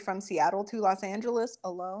country from Seattle to Los Angeles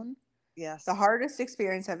alone. The yes, hardest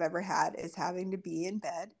experience I've ever had is having to be in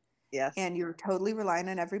bed yes, and you're totally relying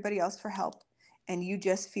on everybody else for help. And you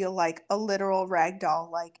just feel like a literal rag doll,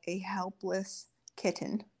 like a helpless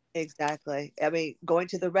kitten. exactly. I mean, going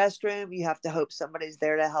to the restroom, you have to hope somebody's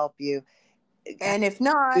there to help you. And if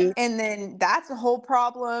not, and then that's a whole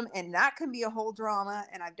problem, and that can be a whole drama.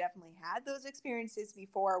 And I've definitely had those experiences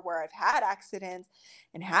before where I've had accidents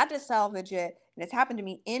and had to salvage it. And it's happened to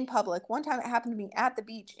me in public. One time it happened to me at the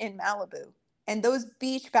beach in Malibu. And those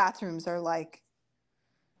beach bathrooms are like,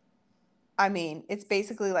 I mean, it's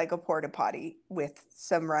basically like a porta potty with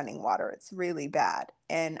some running water. It's really bad.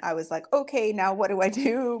 And I was like, okay, now what do I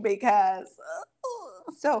do? Because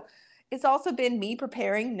so it's also been me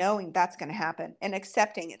preparing, knowing that's going to happen and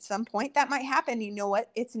accepting at some point that might happen. You know what?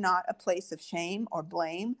 It's not a place of shame or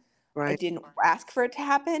blame. I Right, didn't ask for it to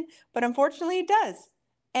happen, but unfortunately it does.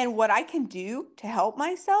 And what I can do to help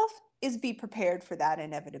myself is be prepared for that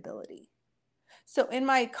inevitability. So in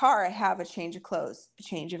my car, I have a change of clothes, a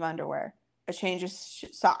change of underwear, a change of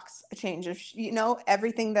socks, a change of,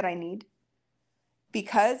 everything that I need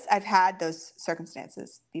because I've had those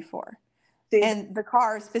circumstances before. see, And the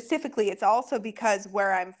car specifically, it's also because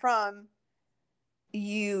where I'm from,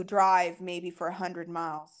 you drive maybe for 100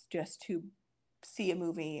 miles just to see a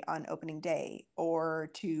movie on opening day or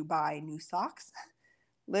to buy new socks.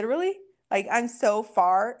 Literally, like I'm so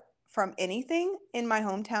far from anything in my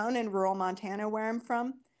hometown in rural Montana where I'm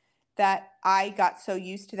from that I got so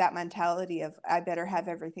used to that mentality of I better have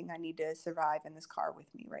everything I need to survive in this car with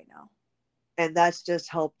me right now. and that's just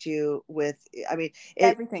helped you with. I mean,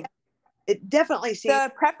 Everything. it definitely seems.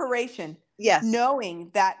 The preparation, Yes,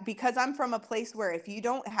 knowing that because I'm from a place where if you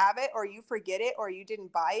don't have it or you forget it or you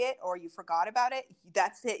didn't buy it or you forgot about it,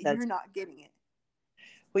 that's it. that's, You're not getting it.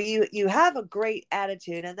 well, you have a great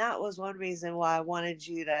attitude, and that was one reason why I wanted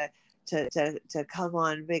you to come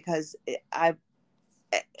on, because I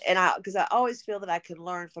and I because I always feel that I can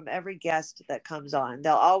learn from every guest that comes on.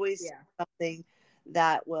 They'll always say Yeah. something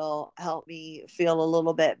that will help me feel a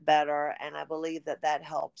little bit better, and I believe that that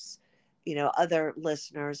helps, other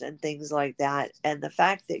listeners and things like that. And the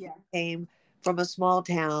fact that you Yeah. came from a small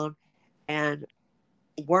town and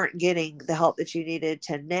weren't getting the help that you needed,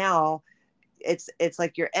 to now it's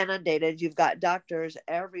like you're inundated. You've got doctors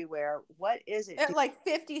everywhere. What is it? Like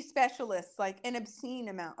 50 specialists, like an obscene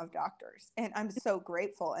amount of doctors. And I'm so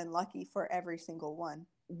grateful and lucky for every single one,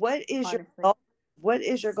 What is your honestly. goal? What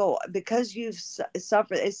is your goal? Because you've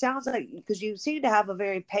suffered. It sounds like, because you seem to have a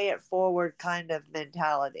very pay it forward kind of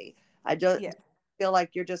mentality. I just Yeah. feel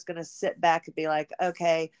like you're just going to sit back and be like,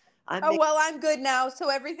 okay, I'm Oh, making well, I'm good now, so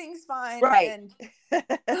everything's fine. right. And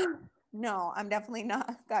no, I'm definitely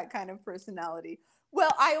not that kind of personality.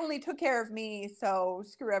 Well, I only took care of me, so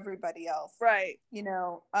screw everybody else. Right. You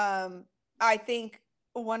know, um, I think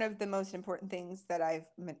one of the most important things that I've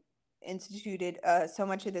instituted, so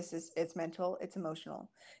much of this is it's mental, it's emotional.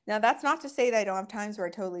 Now, that's not to say that I don't have times where I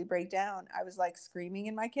totally break down. I was like screaming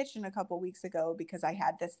in my kitchen a couple weeks ago because I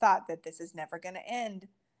had this thought that this is never going to end.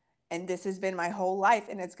 And this has been my whole life,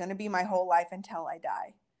 and it's going to be my whole life until I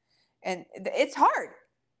die. And it's hard.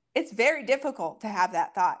 It's very difficult to have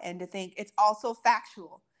that thought and to think it's also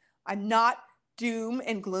factual. I'm not doom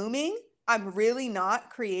and glooming. I'm really not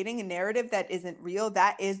creating a narrative that isn't real.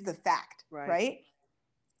 That is the fact, right?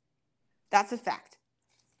 That's a fact.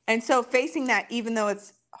 And so facing that, even though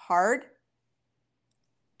it's hard,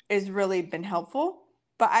 has really been helpful.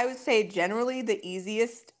 But I would say generally the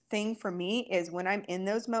easiest thing for me is when I'm in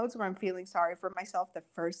those modes where I'm feeling sorry for myself, the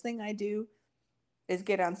first thing I do is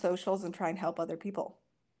get on socials and try and help other people.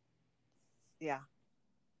 Yeah.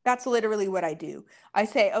 That's literally what I do. I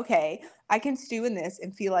say, okay, I can stew in this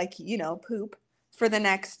and feel like, poop for the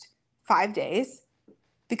next 5 days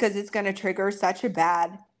because it's going to trigger such a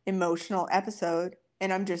bad emotional episode.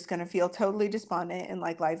 And I'm just going to feel totally despondent and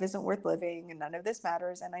like life isn't worth living and none of this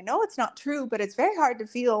matters. And I know it's not true, but it's very hard to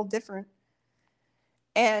feel different.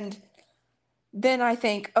 And then I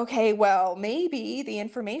think, okay, well, maybe the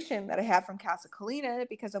information that I have from Casa Colina,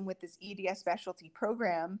 because I'm with this EDS specialty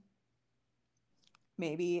program,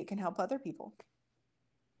 maybe it can help other people.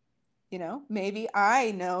 Maybe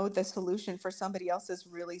I know the solution for somebody else's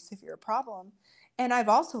really severe problem. And I've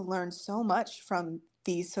also learned so much from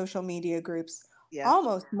these social media groups,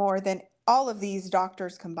 almost more than all of these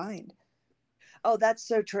doctors combined. Oh, that's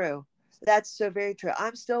so true. That's so very true.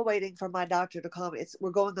 I'm still waiting for my doctor to come.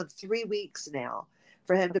 We're going on 3 weeks now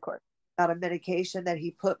for him to about a medication that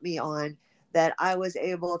he put me on, that I was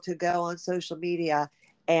able to go on social media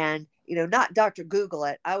and, not Dr. Google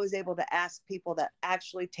it. I was able to ask people that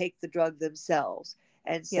actually take the drug themselves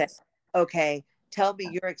and say, okay, tell me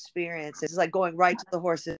your experience. It's like going right to the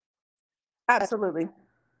horse's. Absolutely.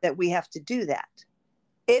 That we have to do that.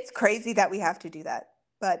 It's crazy that we have to do that,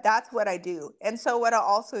 but that's what I do. And so what I'll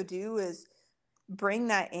also do is bring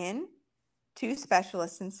that in to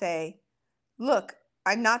specialists and say, look,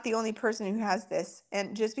 I'm not the only person who has this.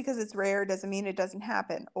 And just because it's rare doesn't mean it doesn't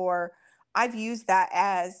happen. Or I've used that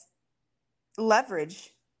as leverage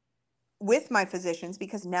with my physicians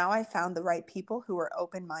because now I found the right people who are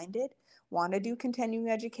open-minded, want to do continuing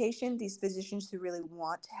education, these physicians who really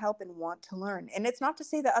want to help and want to learn. And it's not to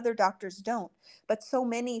say that other doctors don't, but so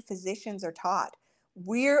many physicians are taught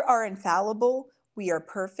we are infallible, we are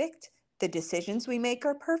perfect, the decisions we make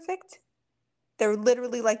are perfect. They're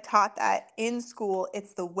literally like taught that in school.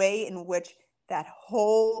 It's the way in which that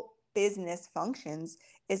whole business functions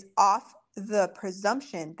is off the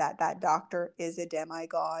presumption that that doctor is a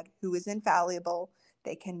demigod who is infallible.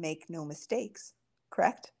 They can make no mistakes,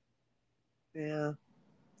 correct? Yeah.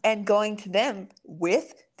 And going to them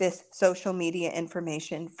with this social media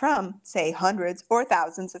information from, say, hundreds or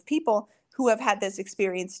thousands of people who have had this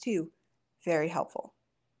experience too, very helpful.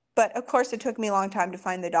 But of course, it took me a long time to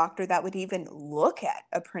find the doctor that would even look at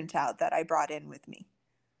a printout that I brought in with me.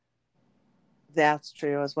 That's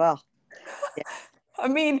true as well. Yeah. I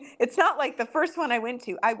mean, it's not like the first one I went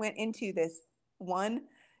into this one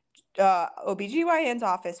OBGYN's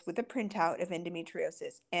office with a printout of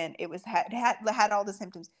endometriosis, and it was had all the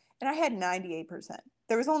symptoms, and I had 98%.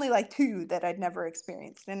 There was only like 2 that I'd never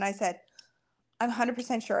experienced. And I said, I'm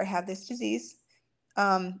 100% sure I have this disease.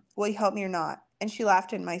 Will you help me or not? And she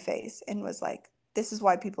laughed in my face and was like, this is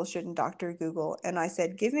why people shouldn't Dr. Google. And I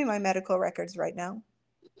said, give me my medical records right now.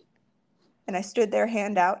 And I stood there,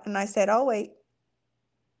 hand out, and I said, I'll wait.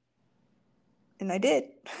 And I did.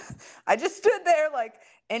 I just stood there like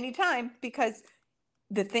anytime, because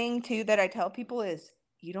the thing too that I tell people is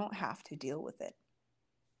you don't have to deal with it.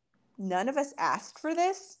 None of us asked for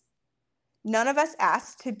this. None of us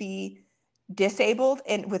asked to be disabled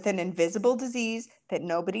and with an invisible disease that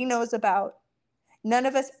nobody knows about. None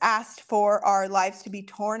of us asked for our lives to be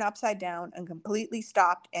torn upside down and completely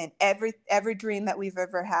stopped and every dream that we've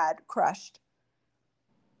ever had crushed.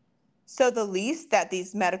 So the least that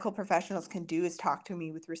these medical professionals can do is talk to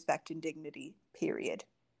me with respect and dignity, period.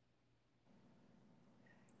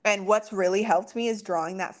 And what's really helped me is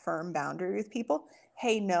drawing that firm boundary with people.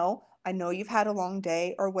 Hey, no, I know you've had a long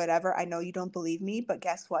day or whatever. I know you don't believe me, but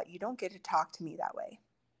guess what? You don't get to talk to me that way.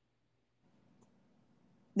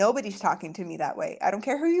 Nobody's talking to me that way. I don't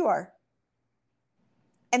care who you are.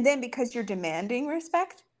 And then because you're demanding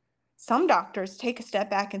respect, some doctors take a step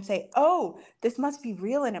back and say, oh, this must be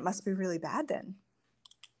real and it must be really bad then.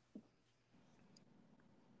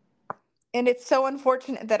 And it's so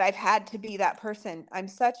unfortunate that I've had to be that person. I'm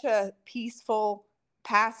such a peaceful,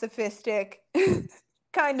 pacifistic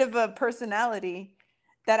kind of a personality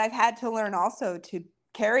that I've had to learn also to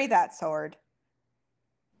carry that sword,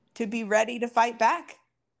 to be ready to fight back.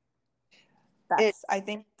 That's, I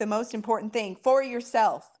think, the most important thing for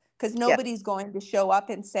yourself, because nobody's going to show up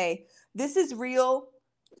and say, this is real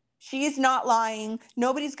She is not lying.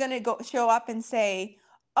 Nobody's going to go show up and say,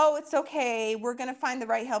 oh, it's okay. We're going to find the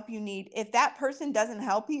right help you need. If that person doesn't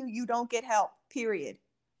help you, you don't get help, period.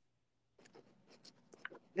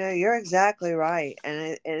 No, you're exactly right.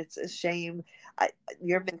 And it's a shame.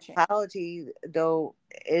 Your It's a shame. mentality, though,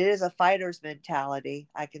 it is a fighter's mentality.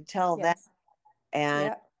 I can tell that. Yes.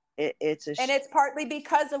 And Yeah. it's a And shame. it's partly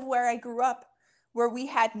because of where I grew up, where we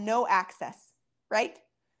had no access, right?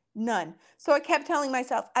 None. So I kept telling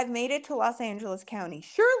myself, I've made it to Los Angeles County.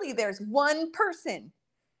 Surely there's one person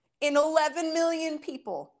in 11 million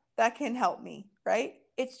people that can help me, right?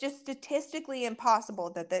 It's just statistically impossible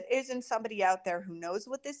that there isn't somebody out there who knows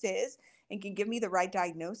what this is and can give me the right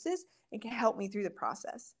diagnosis and can help me through the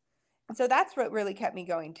process. And so that's what really kept me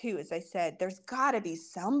going too, is I said, there's got to be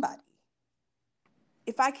somebody.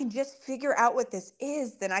 If I can just figure out what this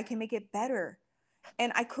is, then I can make it better.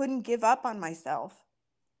 And I couldn't give up on myself.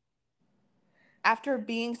 After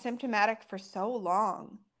being symptomatic for so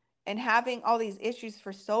long and having all these issues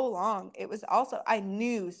for so long, it was also, I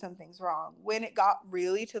knew something's wrong. When it got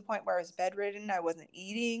really to the point where I was bedridden, I wasn't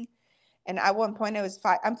eating. And at one point I'm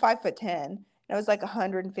 5'10", and I was like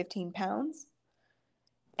 115 pounds.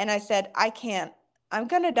 And I said, I'm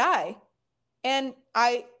going to die. And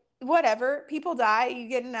whatever, people die, you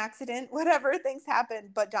get in an accident, whatever, things happen.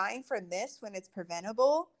 But dying from this when it's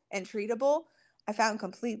preventable and treatable, I found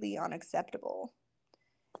completely unacceptable.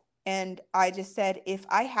 And I just said, if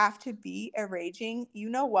I have to be a raging, you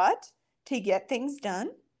know what, to get things done,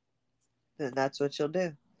 then that's what you'll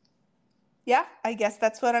do. yeah, I guess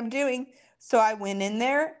that's what I'm doing. So I went in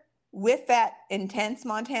there with that intense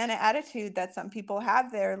Montana attitude that some people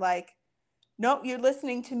have there, like, nope, you're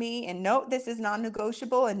listening to me, and nope, this is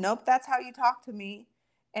non-negotiable, and nope, that's how you talk to me.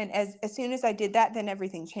 And as soon as I did that, then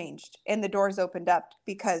everything changed and the doors opened up,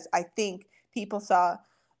 because I think people saw,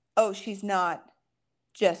 oh, she's not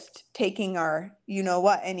just taking our you know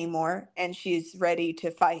what anymore, and she's ready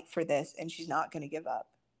to fight for this, and she's not going to give up.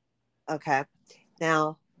 Okay.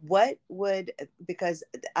 Now, because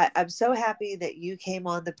I'm so happy that you came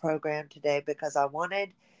on the program today, because I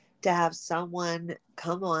wanted to have someone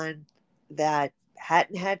come on that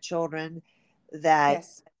hadn't had children, that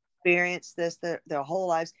Yes. experienced this their whole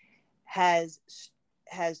lives, has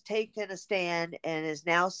taken a stand and is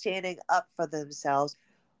now standing up for themselves.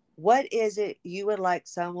 What is it you would like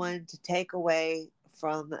someone to take away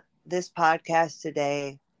from this podcast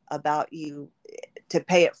today about you, to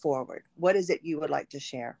pay it forward? What is it you would like to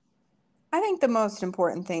share? I think the most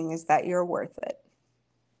important thing is that you're worth it.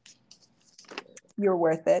 You're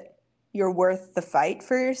worth it. You're worth the fight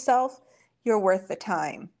for yourself. You're worth the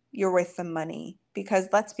time. You're worth the money. Because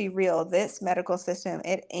let's be real, this medical system,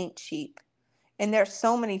 it ain't cheap. And there's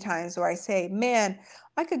so many times where I say, man,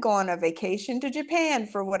 I could go on a vacation to Japan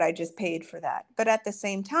for what I just paid for that. But at the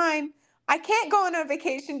same time, I can't go on a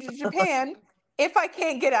vacation to Japan if I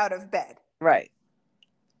can't get out of bed. Right.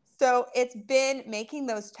 So it's been making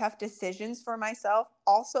those tough decisions for myself,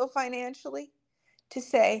 also financially, to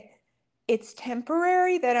say, it's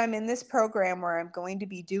temporary that I'm in this program where I'm going to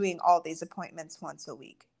be doing all these appointments once a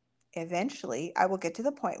week. Eventually, I will get to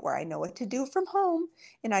the point where I know what to do from home,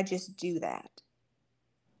 and I just do that.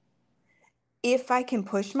 If I can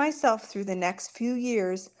push myself through the next few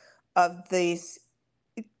years of the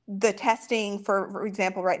testing, for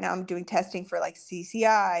example, right now I'm doing testing for like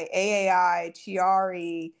CCI, AAI,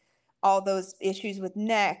 Chiari, all those issues with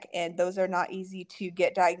neck, and those are not easy to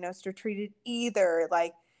get diagnosed or treated either.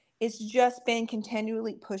 Like, it's just been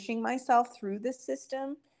continually pushing myself through this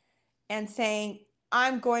system and saying,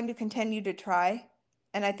 I'm going to continue to try.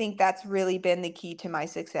 And I think that's really been the key to my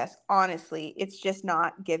success. Honestly, it's just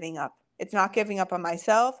not giving up. It's not giving up on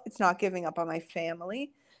myself. It's not giving up on my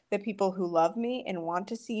family, the people who love me and want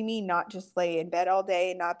to see me not just lay in bed all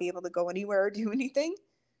day and not be able to go anywhere or do anything.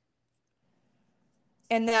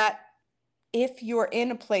 And that if you're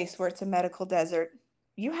in a place where it's a medical desert,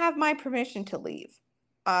 you have my permission to leave.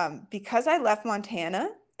 Because I left Montana,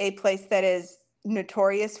 a place that is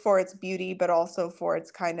notorious for its beauty, but also for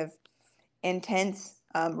its kind of intense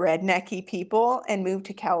rednecky people, and moved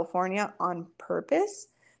to California on purpose,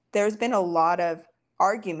 there's been a lot of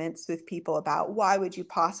arguments with people about why would you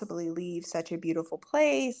possibly leave such a beautiful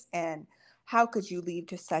place, and how could you leave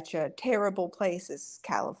to such a terrible place as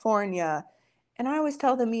California. And I always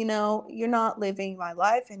tell them, you're not living my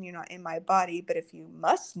life and you're not in my body, but if you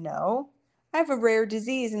must know, I have a rare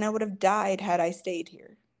disease and I would have died had I stayed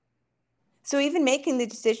here. So even making the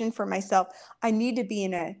decision for myself, I need to be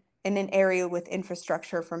in an area with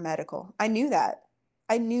infrastructure for medical. I knew that.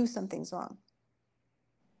 I knew something's wrong.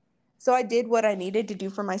 So I did what I needed to do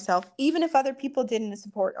for myself, even if other people didn't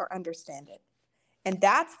support or understand it. And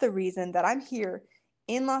that's the reason that I'm here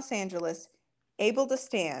in Los Angeles, able to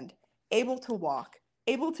stand, able to walk,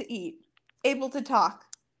 able to eat, able to talk,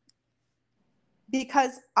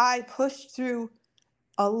 because I pushed through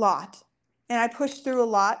a lot. And I pushed through a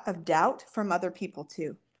lot of doubt from other people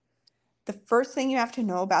too. The first thing you have to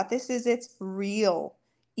know about this is it's real.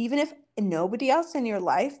 Even if nobody else in your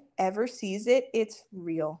life ever sees it, it's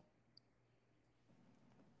real.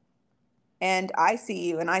 And I see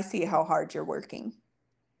you, and I see how hard you're working.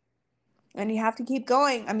 And you have to keep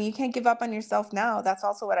going. I mean, you can't give up on yourself now. That's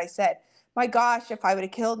also what I said. My gosh, if I would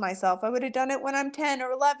have killed myself, I would have done it when I'm 10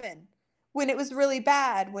 or 11, when it was really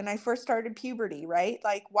bad, when I first started puberty, right?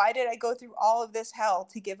 Like, why did I go through all of this hell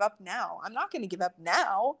to give up now? I'm not going to give up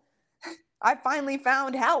now. I finally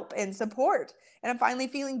found help and support, and I'm finally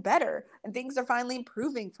feeling better, and things are finally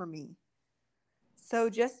improving for me. So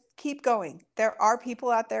just keep going. There are people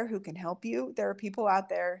out there who can help you. There are people out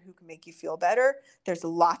there who can make you feel better. There's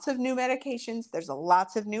lots of new medications. There's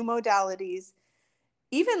lots of new modalities.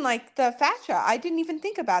 Even like the fascia, I didn't even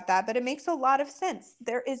think about that, but it makes a lot of sense.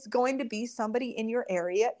 There is going to be somebody in your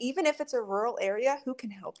area, even if it's a rural area, who can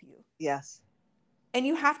help you. Yes. And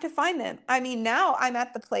you have to find them. I mean, now I'm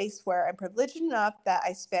at the place where I'm privileged enough that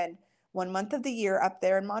I spend 1 month of the year up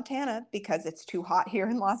there in Montana because it's too hot here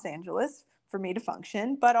in Los Angeles for me to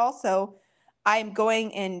function. But also, I'm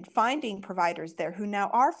going and finding providers there who now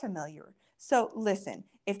are familiar. So listen,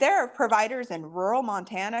 if there are providers in rural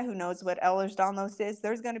Montana who knows what Ehlers-Danlos is,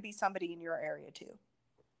 there's going to be somebody in your area too.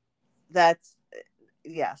 That's,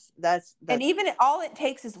 yes, that's. And even all it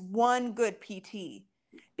takes is one good PT,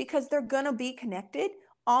 because they're going to be connected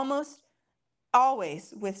almost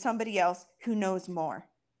always with somebody else who knows more.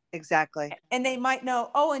 Exactly. And they might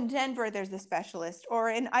know, oh, in Denver, there's a specialist, or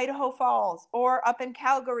in Idaho Falls, or up in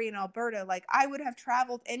Calgary in Alberta. Like, I would have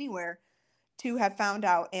traveled anywhere to have found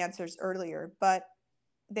out answers earlier, but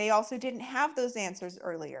they also didn't have those answers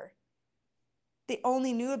earlier. They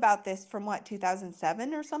only knew about this from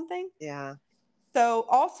 2007 or something? Yeah. So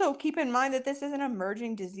also keep in mind that this is an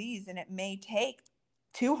emerging disease, and it may take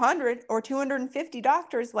 200 or 250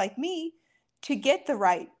 doctors like me to get the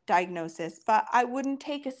right diagnosis, but I wouldn't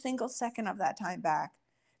take a single second of that time back,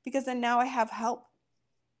 because then now I have help.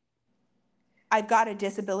 I've got a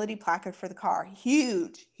disability placard for the car.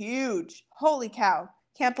 Huge, huge. Holy cow.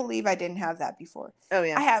 Can't believe I didn't have that before. Oh,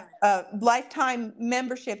 yeah. I have a lifetime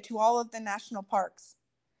membership to all of the national parks,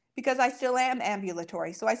 because I still am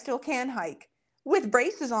ambulatory, so I still can hike with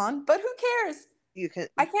braces on, but who cares? You can.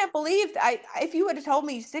 I can't believe if you would have told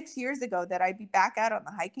me 6 years ago that I'd be back out on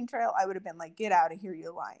the hiking trail, I would have been like, get out of here,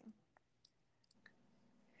 you're lying.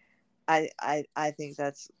 I think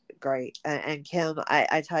that's great. And Kim,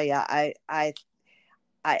 I tell you, I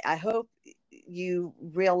hope you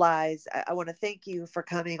realize, I want to thank you for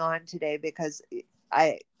coming on today, because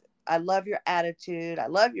I love your attitude. I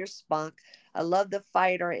love your spunk. I love the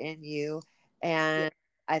fighter in you. And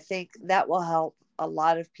I think that will help a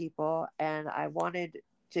lot of people. And I wanted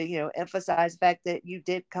to, emphasize the fact that you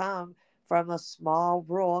did come from a small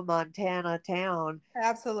rural Montana town.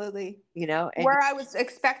 Absolutely. And where I was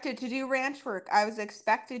expected to do ranch work. I was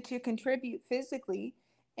expected to contribute physically.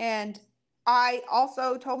 And I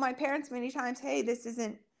also told my parents many times, hey,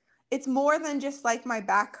 it's more than just like my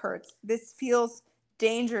back hurts. This feels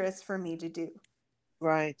dangerous for me to do.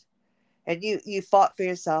 Right. And you fought for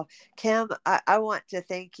yourself. Kim, I want to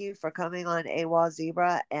thank you for coming on AWOL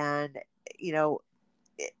Zebra. And,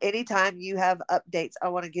 anytime you have updates, I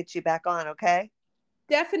want to get you back on, okay?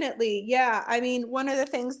 Definitely. Yeah. I mean, one of the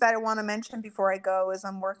things that I want to mention before I go is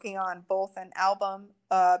I'm working on both an album,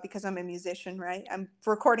 because I'm a musician, right? I'm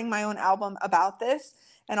recording my own album about this,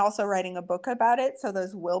 and also writing a book about it. So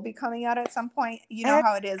those will be coming out at some point. You know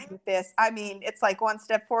how it is with this. I mean, it's like 1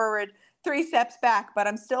 step forward, 3 steps back, but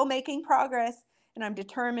I'm still making progress, and I'm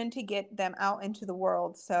determined to get them out into the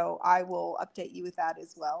world. So I will update you with that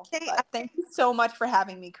as well. But thank you so much for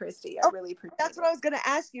having me, Christy. I really appreciate it. That's what I was going to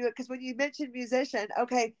ask you, because when you mentioned musician,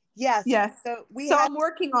 okay, yes. So I'm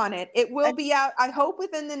working on it. It will be out, I hope,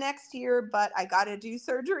 within the next year, but I got to do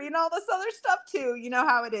surgery and all this other stuff too. You know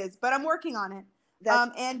how it is, but I'm working on it.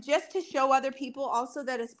 And just to show other people also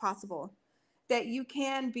that it's possible, that you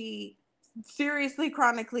can be seriously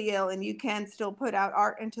chronically ill and you can still put out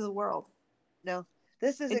art into the world. No,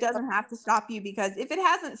 it doesn't have to stop you, because if it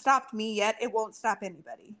hasn't stopped me yet, it won't stop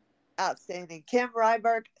anybody. Outstanding. Kim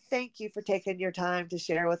Ryberg, thank you for taking your time to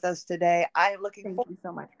share with us today. I am looking forward. Thank you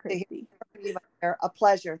so much, Christy. A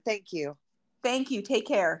pleasure. Thank you. Thank you. Take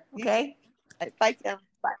care. Okay. Bye, Kim.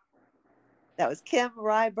 Bye. That was Kim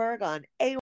Ryberg on AWOL.